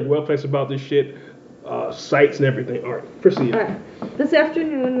are apparently websites about this shit, sites and everything. All right, proceed. All right. This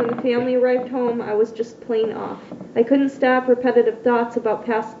afternoon, when the family arrived home, I was just plain off. I couldn't stop repetitive thoughts about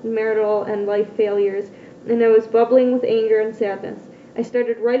past marital and life failures, and I was bubbling with anger and sadness. I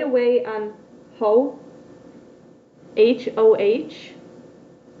started right away on Ho. H-O-H.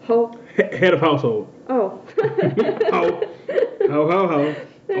 Ho. Head of household. Oh. Ho. Ho.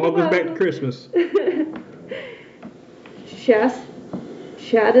 All goes back to Christmas.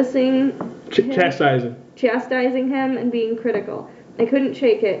 Chastising him and being critical. I couldn't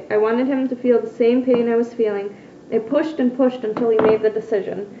shake it. I wanted him to feel the same pain I was feeling. I pushed and pushed until he made the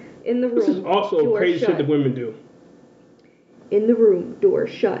decision. In the room. This is also crazy shit that women do. In the room, door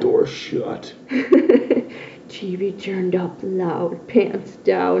shut. Door shut. TV turned up loud, pants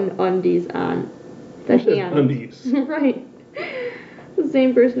down, undies on. The hand. Undies. Right. The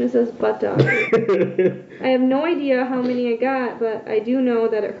same person who says butt dog. I have no idea how many I got, but I do know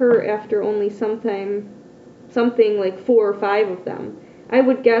that it hurt after only something like 4 or 5 of them. I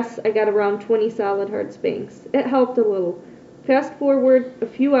would guess I got around 20 solid hard spanks. It helped a little. Fast forward a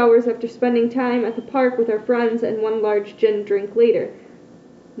few hours after spending time at the park with our friends and one large gin drink later.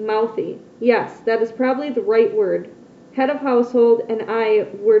 Mouthy. Yes, that is probably the right word. Head of household and I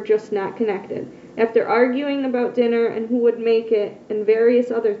were just not connected. After arguing about dinner and who would make it and various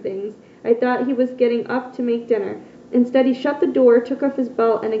other things, I thought he was getting up to make dinner. Instead, he shut the door, took off his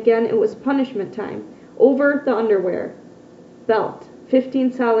belt, and again it was punishment time. Over the underwear. Belt.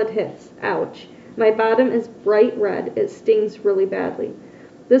 15 solid hits. Ouch. My bottom is bright red. It stings really badly.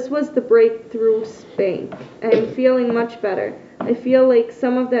 This was the breakthrough spank. I am feeling much better. I feel like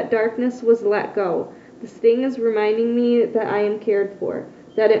some of that darkness was let go. The sting is reminding me that I am cared for,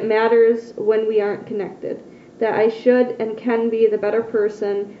 that it matters when we aren't connected, that I should and can be the better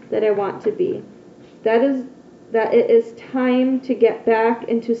person that I want to be. That it is time to get back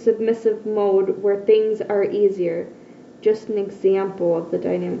into submissive mode where things are easier. Just an example of the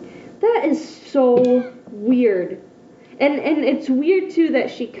dynamic. That is so weird. And it's weird too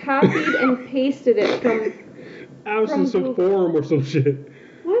that she copied and pasted it from I was in some forum or some shit.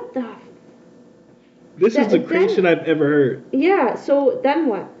 What the? This is the craziest shit I've ever heard. Yeah. So then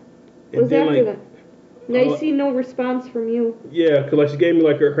what? What was after that? I see no response from you. Yeah, cause like she gave me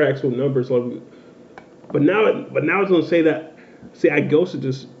like her actual numbers, like. But now it's gonna say that. See, I ghosted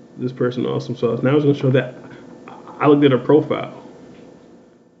this person awesome sauce. Now it's gonna show that I looked at her profile.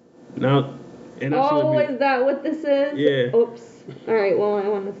 Now. And is that what this is? Yeah. Oops. All right. Well, I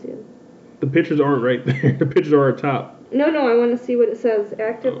want to see it. The pictures aren't right there. The pictures are at top. No, I want to see what it says.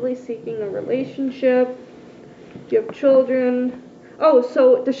 Actively seeking a relationship. Do you have children? Oh,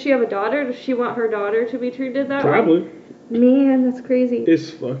 so does she have a daughter? Does she want her daughter to be treated that way? Probably. Man, that's crazy. It's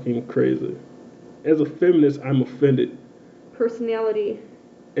fucking crazy. As a feminist, I'm offended. Personality.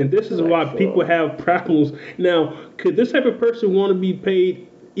 And this is why people have problems. Now, could this type of person want to be paid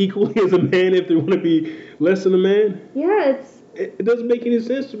equally as a man if they want to be less than a man? Yeah, it doesn't make any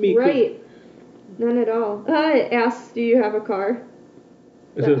sense to me. Right. None at all. It asks, do you have a car?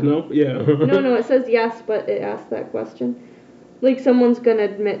 It says no? Yeah. No, it says yes, but it asks that question. Like someone's gonna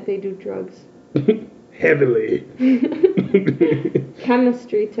admit they do drugs. Heavily.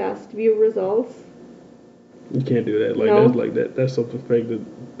 Chemistry test. View results. You can't do that. No. That's something fake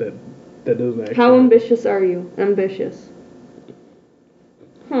that That doesn't actually. How ambitious are you? Ambitious.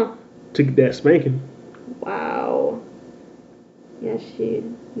 Huh. To get that spanking. Wow. Yeah, she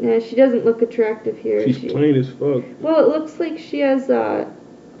doesn't look attractive here. She's plain as fuck. Well, it looks like she has a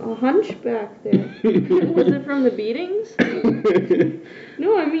hunchback there. Was it from the beatings?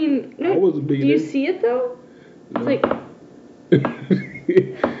 No, I mean, no. I wasn't beating. Do you see it though? It's like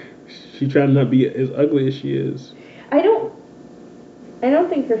she trying to not be as ugly as she is. I don't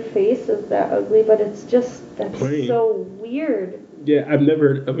think her face is that ugly, but it's just that's plain. So weird. Yeah, I've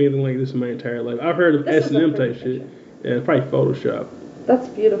never heard of anything like this in my entire life. I've heard of S&M type shit. Yeah, it's probably Photoshop. That's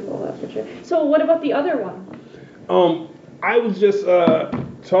beautiful, that picture. So what about the other one? I was just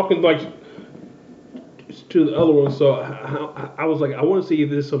talking like to the other one, so I was like, I want to see if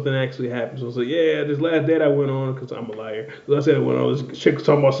this something actually happens. So I was like, yeah, this last date I went on, because I'm a liar. So I said I went on, this chick was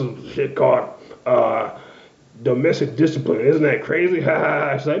talking about some shit called domestic discipline. Isn't that crazy? She's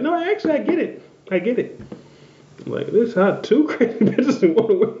like, no, actually, I get it. I'm like, this hot two crazy bitches in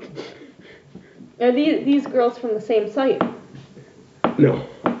 1 week. Are these girls from the same site? No.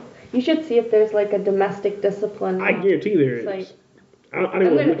 You should see if there's like a domestic discipline. I guarantee there is. Site. I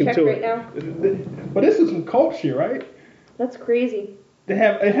didn't want to look check into right it. now. But this is some cult shit, right? That's crazy. They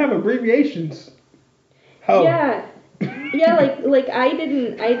have abbreviations. How? Yeah. Yeah, like I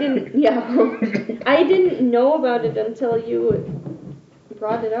didn't I didn't know about it until you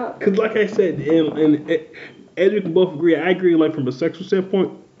brought it up. Cause like I said, and as we can both agree, I agree. Like from a sexual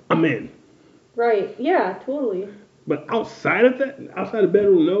standpoint, I'm in. Right. Yeah. Totally. But outside of that, outside the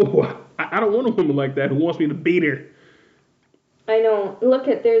bedroom, no. I don't want a woman like that who wants me to beat her. I know. Look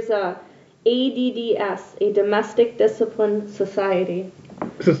at there's a ADDS, a Domestic Discipline Society.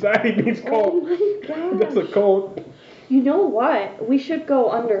 Society means cult. Oh my gosh. That's a cult. You know what? We should go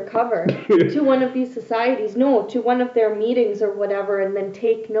undercover to one of these societies. No, to one of their meetings or whatever, and then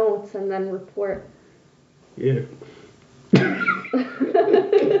take notes and then report. Yeah.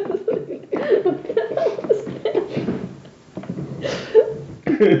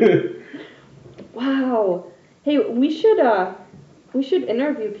 Wow. Hey, we should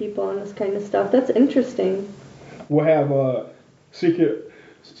interview people on this kind of stuff. That's interesting. We'll have secret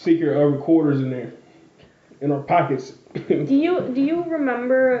recorders in there, in our pockets. Do you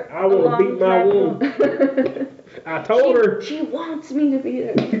remember? I want to beat my woman. I told her. She wants me to be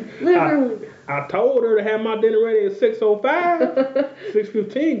there. Literally. I told her to have my dinner ready at 6:05.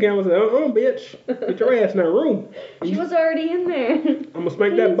 6:15 came and said, bitch, get your ass in that room. She was already in there. I'm gonna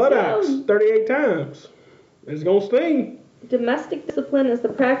smack that buttocks 38 times. It's gonna sting. Domestic discipline is the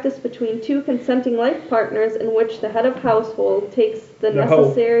practice between two consenting life partners in which the head of household takes the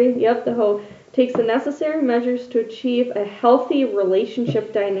hoe takes the necessary measures to achieve a healthy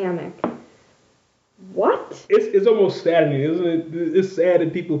relationship dynamic. What? It's almost saddening, isn't it? It's sad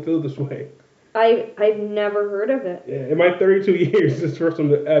that people feel this way. I've never heard of it. Yeah, in my 32 years, this first one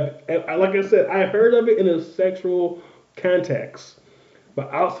that like I said, I heard of it in a sexual context, but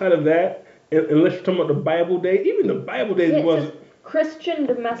outside of that, unless you're talking about the Bible days, even the Bible days wasn't. Christian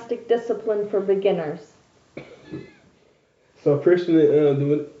domestic discipline for beginners. So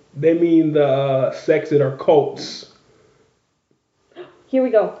Christian, they mean the sects that are cults. Here we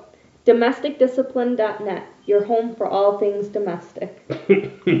go. Domesticdiscipline.net, your home for all things domestic.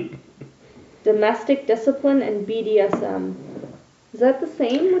 Domestic discipline and BDSM. Is that the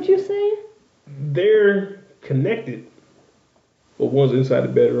same, would you say? They're connected. But one's inside the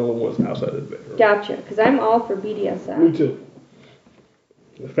bedroom and one's outside of the bedroom. Gotcha, because I'm all for BDSM. Me too.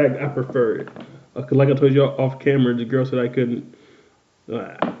 In fact, I prefer it. Cause like I told you off camera, the girl said I couldn't.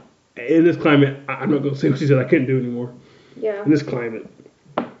 In this climate, I'm not going to say what she said I couldn't do anymore. Yeah. In this climate.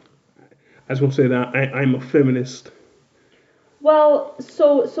 I just want to say that I'm a feminist. Well,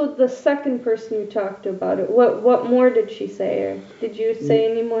 so the second person you talked to about it, what more did she say? Or did you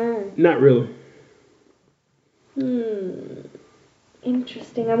say any more? Not really.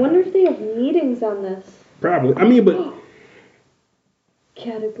 Interesting. I wonder if they have meetings on this. Probably. I mean, but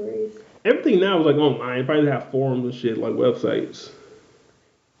categories. Everything now is like online. You probably have forums and shit, like websites.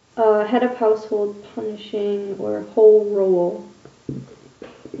 Head of household punishing or whole role.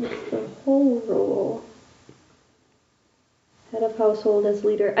 What's the whole role? Head of household as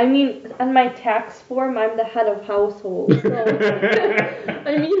leader. I mean, on my tax form, I'm the head of household. So,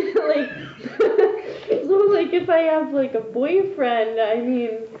 I mean, like, if I have, like, a boyfriend, I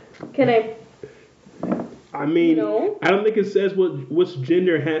mean, can I... I mean, no? I don't think it says which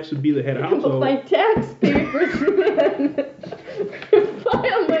gender has to be the head of household. But my tax papers,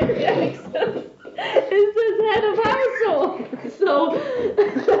 file my taxes. It says head of household. So,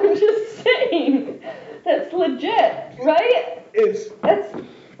 I'm just saying, that's legit, right? It's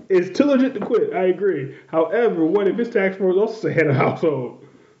It's too legit to quit. I agree. However, what if his tax force also say head of household?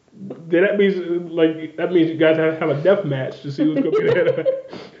 Then that means you guys have a death match to see who's gonna be the head of.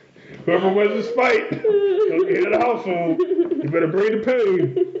 Whoever wins this fight, gonna be head of the household. You better bring the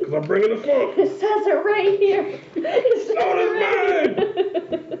pain, because I'm bringing the funk. It says it right here. So does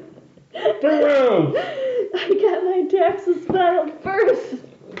mine. 3 rounds. I got my taxes filed first.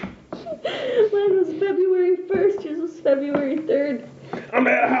 Mine was February 1st, yours was February 3rd. I'm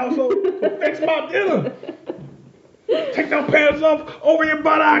at a household. Fix my dinner. Take those pants off over your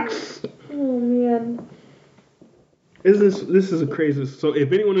buttocks. Oh man. This is a crazy. So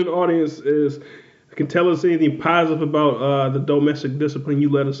if anyone in the audience can tell us anything positive about the domestic discipline, you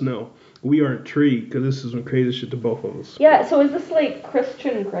let us know. We are intrigued because this is some crazy shit to both of us. Yeah. So is this like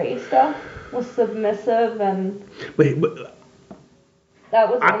Christian Grey stuff? Was submissive and? But that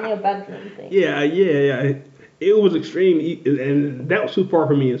was only a bedroom thing. Yeah. It was extreme, and that was too far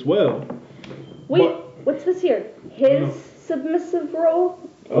for me as well. Wait, what's this here? His submissive role?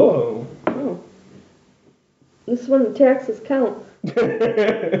 Oh. This is when the taxes count.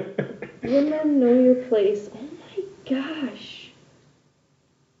 Women, know your place. Oh my gosh.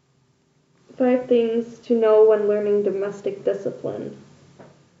 5 things to know when learning domestic discipline.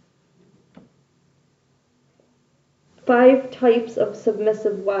 5 types of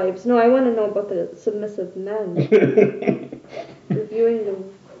submissive wives. No, I want to know about the submissive men. Reviewing the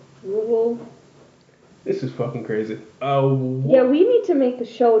rule. This is fucking crazy. Yeah, we need to make a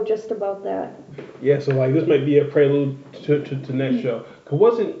show just about that. Yeah, so like this might be a prelude to next show. Cause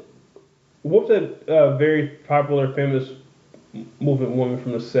what was that very popular feminist movement woman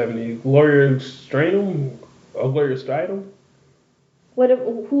from the 70s? Gloria Steinem? Gloria Steinem?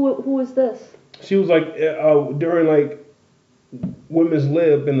 Who was this? She was like during like women's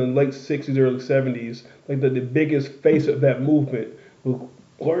lib in the late 60s, early 70s, like the biggest face of that movement was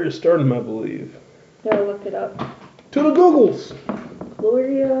Gloria Steinem, I believe. Gotta look it up. To the Googles.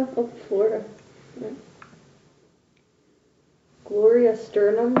 Gloria of Florida. Gloria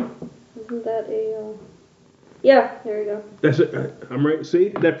Steinem. Isn't that a... Yeah, there you go. That's it. I'm right. See,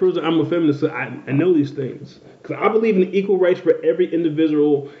 that proves that I'm a feminist. So I know these things because I believe in equal rights for every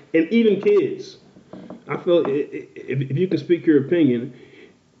individual and even kids. I feel if you can speak your opinion,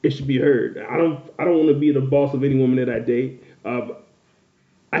 it should be heard. I don't want to be the boss of any woman that I date.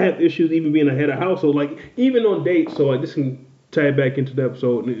 I have issues even being a head of household, like even on dates. So like this can tie it back into the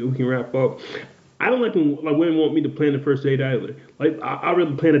episode and we can wrap up. I don't like when women want me to plan the first date either. Like I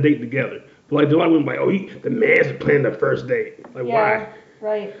rather plan a date together. But like the lot of women like, the man's planning the first date. Like why?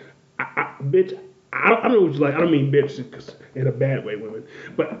 Right. Bitch, I don't know what you like. I don't mean bitch because in a bad way, women.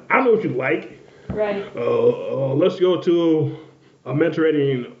 But I know what you like. Right. Let's go to a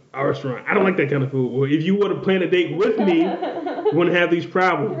Mediterranean restaurant. I don't like that kind of food. Well, if you want to plan a date with me, we wouldn't have these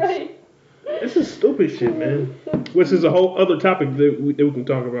problems. Right. This is stupid shit, man. Which is a whole other topic that we can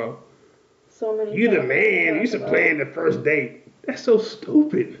talk about. So many. You the man. You should plan the first date. That's so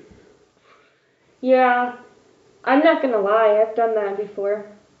stupid. Yeah, I'm not gonna lie. I've done that before,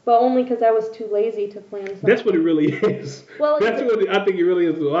 but only because I was too lazy to plan something. That's what it really is. Well, that's what I think it really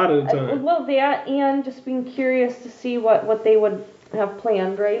is a lot of the time. Well, that and just being curious to see what they would have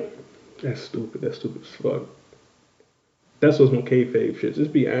planned, right? That's stupid. That's stupid as fuck. That's what's some kayfabe shit.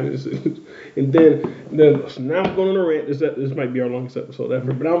 Just be honest. And then so now I'm going on a rant. This might be our longest episode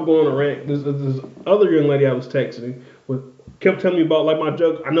ever, but I'm going on a rant. This other young lady I was texting kept telling me about like my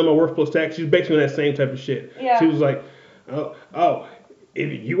joke. I know my workplace tax. She's basically that same type of shit. Yeah. She was like,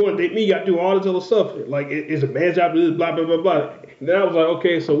 if you want to date me, you got to do all this other stuff. Like it's a man's job to do this, blah blah blah blah. And then I was like,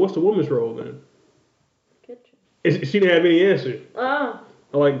 okay, so what's the woman's role then? Kitchen. She didn't have any answer. Oh.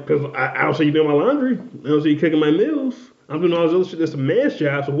 Like, because I don't see you doing my laundry. I don't see you cooking my meals. I'm doing all this other shit. That's a man's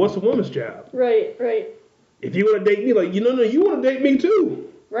job. So what's a woman's job? Right. If you want to date me, like, you want to date me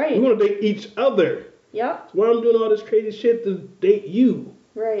too. Right. We want to date each other. Yep. That's why I'm doing all this crazy shit to date you.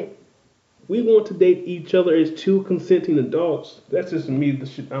 Right. We want to date each other as 2 consenting adults. That's just me, the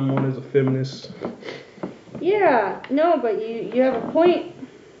shit I'm on as a feminist. Yeah. No, but you have a point.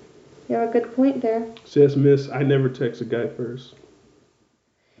 You have a good point there. Says Miss, I never text a guy first.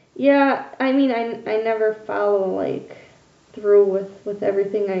 Yeah, I mean, I never follow, like, through with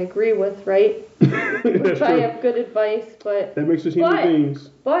everything I agree with, right? Which I have good advice, but... That makes us human beings.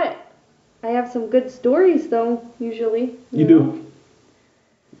 But I have some good stories, though, usually. You do?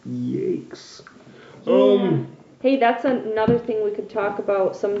 Yikes. Yeah. Hey, that's another thing we could talk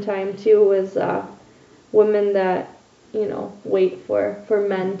about sometime, too, is women that, wait for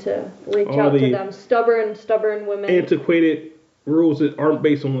men to reach out to them. Stubborn women. Antiquated rules that aren't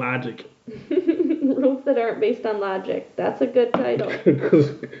based on logic. rules that aren't based on logic. That's a good title.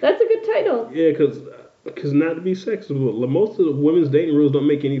 'Cause- That's a good title. yeah, because not to be sexist, but most of the women's dating rules don't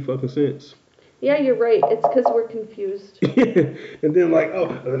make any fucking sense. Yeah, you're right. It's because we're confused. And then like,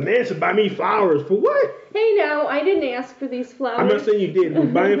 oh, the man should buy me flowers for what? Hey, now, I didn't ask for these flowers. I'm not saying you did,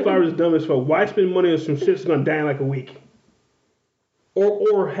 but buying flowers is dumb as fuck. Why spend money on some shit that's gonna die in like a week?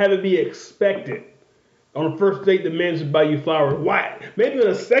 Or have it be expected. On the first date, the man should buy you flowers. Why? Maybe on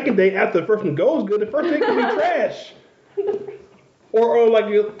the second date, after the first one goes good, the first date could be trash. Or like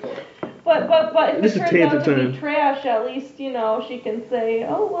you. But if This it is turns out tangent to time. be trash, at least, she can say,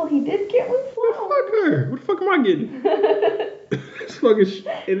 oh, well, he did get one flower. Fuck her. What the fuck am I getting? It's fucking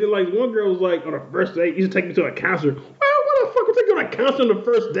And then like one girl was like on the first date, you should take me to a counselor. Well, what the fuck would take you to a counselor on the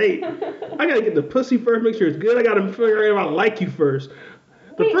first date? I gotta get the pussy first, make sure it's good. I gotta figure out if I like you first.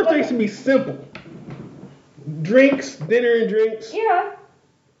 The Wait, first date should be simple. Drinks, dinner and drinks, Yeah.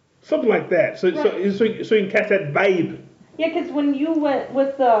 something like that. So Right. so you can catch that vibe. Yeah, because when you went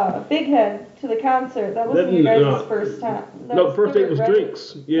with Big Head to the concert, that wasn't your guys' first time. That No, the first date third, was right?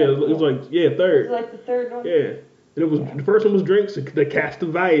 drinks. Yeah, it was like It third. was like the third one? Yeah, and it was the first one was drinks to catch the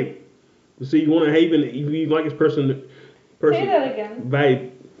vibe. To see you want to have if you like this person. Say that again.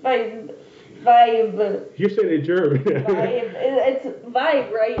 Vibe. Vibe. You're saying it in German. Vibe. It's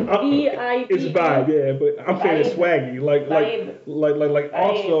vibe, right? V-I-B. It's vibe, yeah, but I'm saying it's swaggy, Vibe. like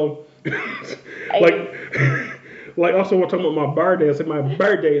also, like also we're talking about my bar days. Like my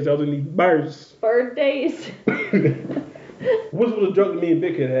birthdays, I was in these bars. Birthdays. Which was a joke that me and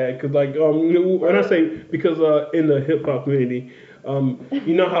Vic had, cause like when I say because in the hip hop community,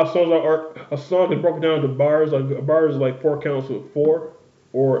 you know how songs are a song is broken down into bars. Like a bar is like 4 counts with 4.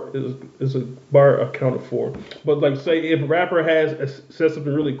 Or is a bar a count of 4? But like say if a rapper says something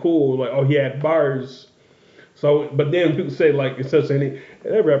really cool, like oh he had bars, so but then people say like instead of saying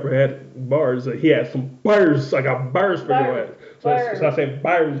that rapper had bars, he had some bars, like a bars for your ass. So I say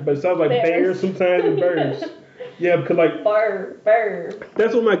bars, but it sounds like bears sometimes and birds. Yeah, because like Bar.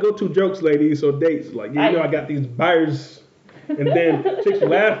 that's one of my go-to jokes, ladies, or dates. Like I got these bars, and then chicks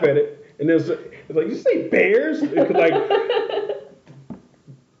laugh at it, and then it's like you say bears, because like.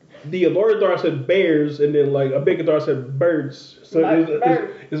 The lower daughter said bears, and then like a bigger daughter said birds. So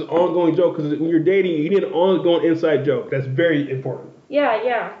it's an ongoing joke because when you're dating, you need an ongoing inside joke. That's very important.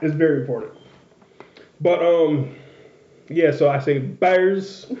 Yeah. It's very important. But yeah. So I say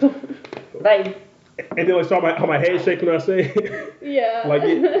bears, Vibe. and then like so how my head shake when I say it. Yeah. Like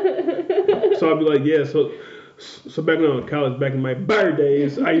it. So I'll be like, yeah. So back when I was in college, back in my bar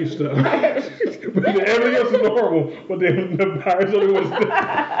days, I used to. But then everything else is normal, but then the bars only was.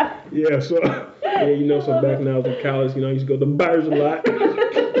 Yeah, so so back when I was in college, I used to go to the bars a lot.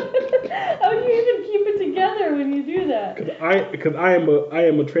 How do you even keep it together when you do that? Because I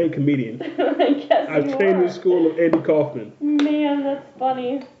am a trained comedian. I guess I've you trained are. in the school of Andy Kaufman. Man, that's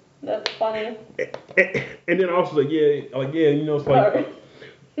funny. That's funny. And then also it's like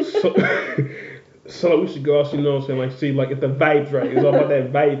so we should go out, like see like if the vibe's right. It's all about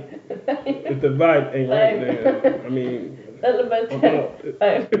that vibe. If the vibe ain't right, then I mean. That's about that.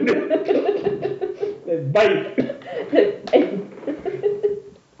 That vibe.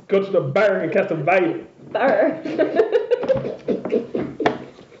 Go to the bar and catch the vibe. Bar.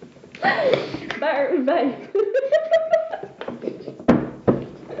 Vibe.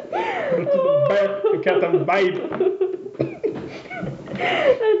 Go to the bar and catch the vibe.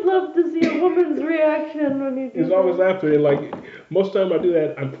 I'd love to see a woman's reaction when you do It's always after it. Like most time I do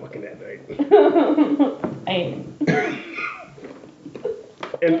that, I'm fucking that night.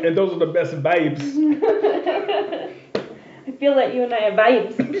 And those are the best vibes. I feel that you and I have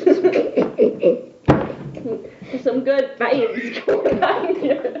vibes. There's some good vibes going on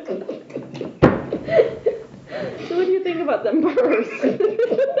here. So what do you think about them bars?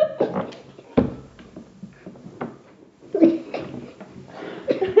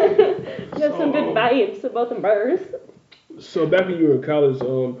 You have some good vibes about the bars. So back when you were in college,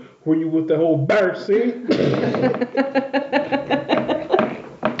 were you with the whole bar scene?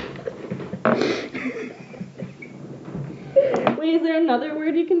 Wait, is there another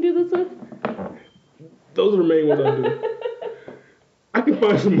word you can do this with? Those are the main ones I do. I can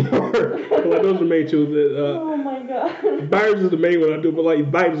find some more. But like those are the main two. Oh my god. Bars is the main one I do, but like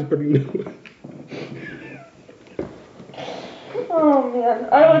vibes is pretty new. Oh man,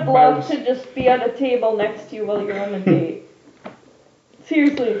 I would love to just be at a table next to you while you're on a date.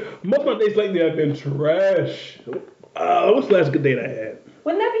 Seriously. Most of my dates lately have been trash. What's the last good date I had?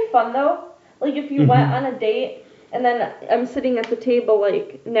 Wouldn't that be fun though? Like if you went on a date and then I'm sitting at the table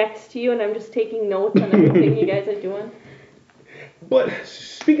like next to you and I'm just taking notes on everything you guys are doing. But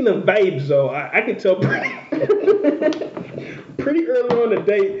speaking of vibes, though, I can tell pretty early on the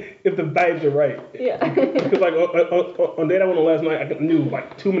date if the vibes are right. Yeah. Because like on date I went on last night, I knew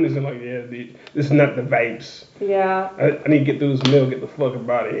like 2 minutes in, like, yeah, this is not the vibes. Yeah. I need to get through this meal, get the fuck up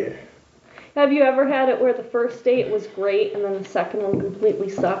out of here. Have you ever had it where the first date was great and then the second one completely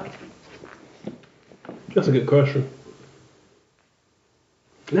sucked? That's a good question.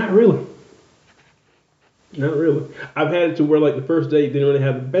 Not really. Not really. I've had it to where like the first date didn't really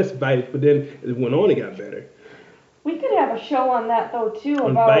have the best vibes, but then as it went on, it got better. We could have a show on that though too,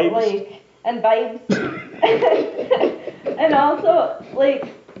 On about vibes? like and vibes, and also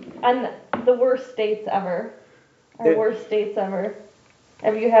like on the worst dates ever, or worst dates ever.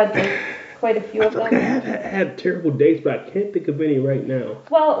 Have you had like quite a few I of feel like them? I have had terrible dates, but I can't think of any right now.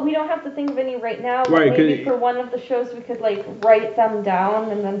 Well, we don't have to think of any right now, but Right, 'cause maybe for one of the shows we could like write them down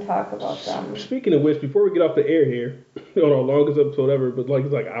and then talk about them. Speaking of which, before we get off the air here, on our longest episode ever, but like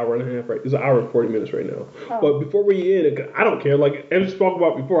it's like an hour and a half, right? It's an hour and 40 minutes right now. Oh. But before we end, I don't care. Like as we spoke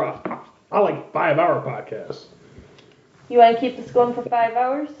about before, I like 5-hour podcasts. You want to keep this going for 5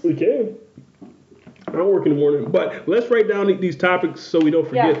 hours? We can. I don't work in the morning, but let's write down these topics so we don't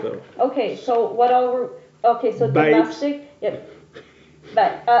forget Yeah. though. Okay, so what all were... Okay, so Vibes. domestic... Yep.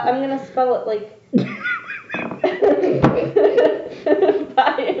 But I'm going to spell it like...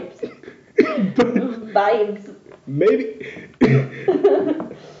 Vibes. Vibes. Maybe.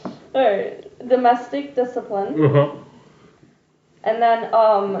 Alright. Domestic discipline. Uh-huh. And then,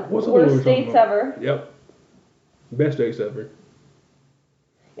 What's the one we were worst talking dates about? ever. Yep. Best dates ever.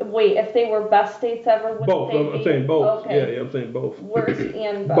 Wait, if they were best dates ever, wouldn't Both. they I'm be? saying both. Okay. Yeah, I'm saying both. Worst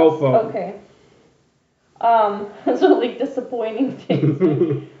and best. Both of them. Okay. So like disappointing dates.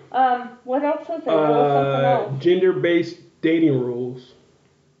 What else was there? There was something else. Gender-based dating rules.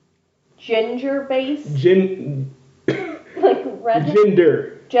 Ginger-based? Gender.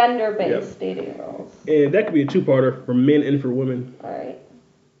 Gender-based dating rules. And that could be a two-parter for men and for women. Alright.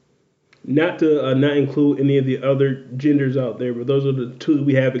 Not to not include any of the other genders out there, but those are the two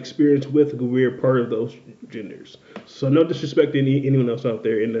we have experience with because we're part of those genders. So no disrespect to anyone else out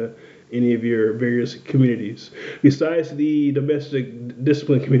there in any of your various communities. Besides the domestic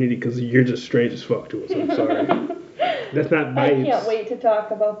discipline community, because you're just strange as fuck to us. I'm sorry. That's not vibes. I can't wait to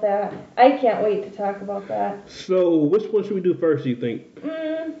talk about that. So which one should we do first, do you think?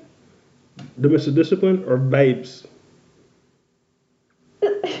 Domestic discipline or vibes?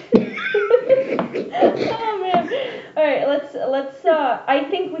 Oh man. Alright, let's I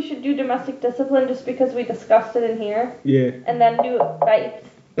think we should do domestic discipline just because we discussed it in here. Yeah. And then do vibes.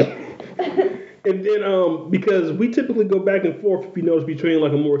 And then, because we typically go back and forth, if you notice, between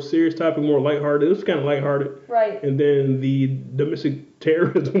like a more serious topic, more lighthearted. It was kind of lighthearted. Right. And then the domestic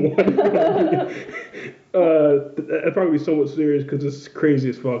terrorism one. That'd probably be somewhat serious because it's crazy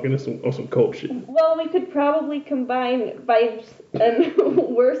as fuck and it's on some cold shit. Well, we could probably combine vibes and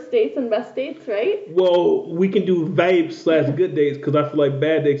worst dates and best dates, right? Well, we can do vibes / good dates because I feel like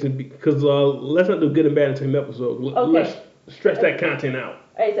bad dates, because let's not do good and bad in the same episode. Okay. Let's stretch that content out.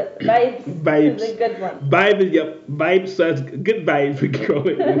 Alright, so vibes Vibes. is a good one. Vibes, yep. Vibes / good vibes, we can call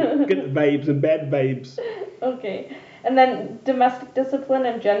it. Good vibes and bad vibes. Okay. And then domestic discipline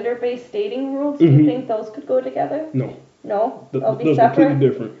and gender-based dating rules, do you think those could go together? No. No? They'll be Those are separate? completely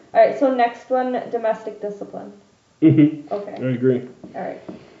different. Alright, so next one, domestic discipline. I Okay. agree. Alright.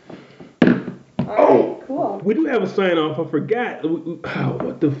 Alright, cool. We do have a sign off. I forgot.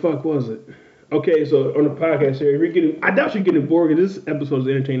 What the fuck was it? Okay, so on the podcast here, I doubt you're getting bored because this episode is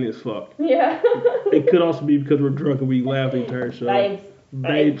entertaining as fuck. Yeah. It could also be because we're drunk and we laugh the entire show.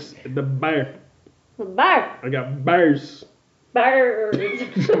 Vibes. The bear. Bar. I got bears. Birds.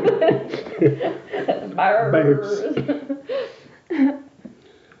 Birds.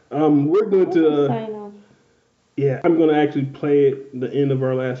 We're going to. Sign off. Yeah, I'm going to actually play the end of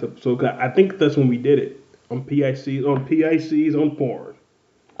our last episode. 'Cause I think that's when we did it on PICs on porn.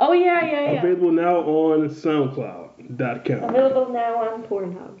 Oh, yeah. Available now on SoundCloud.com. Available now on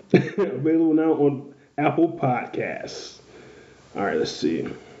Pornhub. Available now on Apple Podcasts. All right, let's see.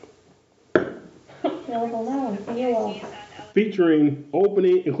 Available now on AOL. Featuring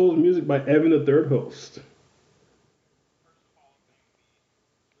opening and closing music by Evan, the third host.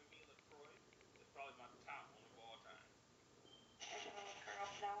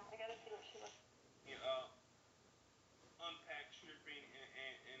 Unpack stripping and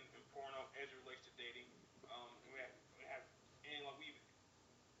porno as it relates to dating. And like we've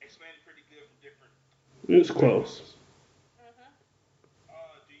expanded pretty good from different. It's close.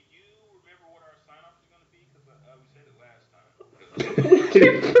 Do you remember what our sign off is going to be? Because we said it last time.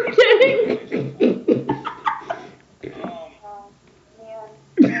 Keep forgetting.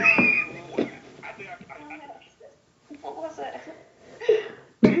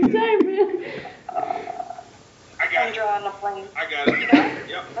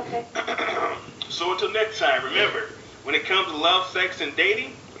 Okay. So until next time, remember, when it comes to love, sex, and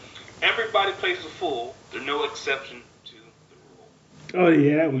dating, everybody plays a fool. There's no exception to the rule. Oh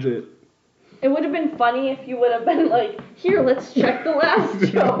yeah, that was it. It would have been funny if you would have been like, here, let's check the last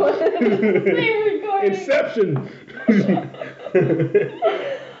show. Same recording. Inception.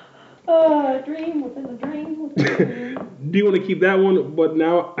 Dream within a dream within a dream. Do you want to keep that one? But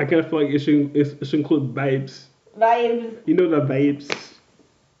now I kind of feel like it should include vibes. Vibes. You know the vibes.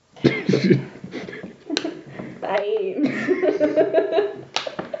 Vibes.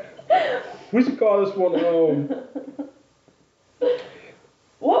 We should call this one.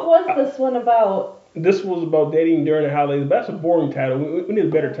 What was this one about? This was about dating during the holidays. That's a boring title. We need a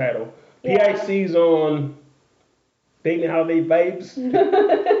better title. Yeah. PIC's on dating and holiday vibes.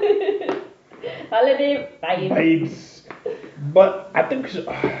 Holiday vibes. But I think we should.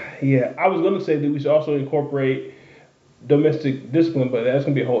 Yeah, I was gonna say that we should also incorporate domestic discipline, but that's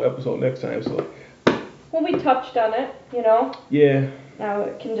gonna be a whole episode next time. So. Well, we touched on it, you know. Yeah. Now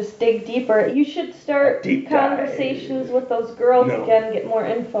it can just dig deeper. You should start conversations with those girls again, get more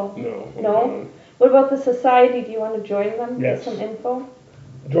info. No? What about the society? Do you want to join them? Yes. Get some info?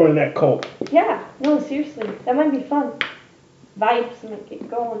 Join that cult. Yeah. No, seriously. That might be fun. Vibes might get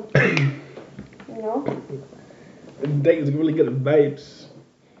going. You know? Dating's really good at vibes.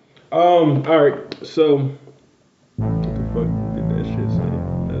 Alright, so what the fuck did that shit say?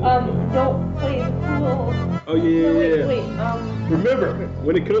 Don't play the fool. Oh yeah, Wait. Remember,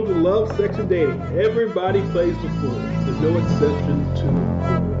 when it comes to love, sex, and dating, everybody plays the fool. There's no exception to the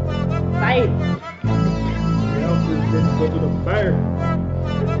rule. Vibes. Yeah, let's go to the fire.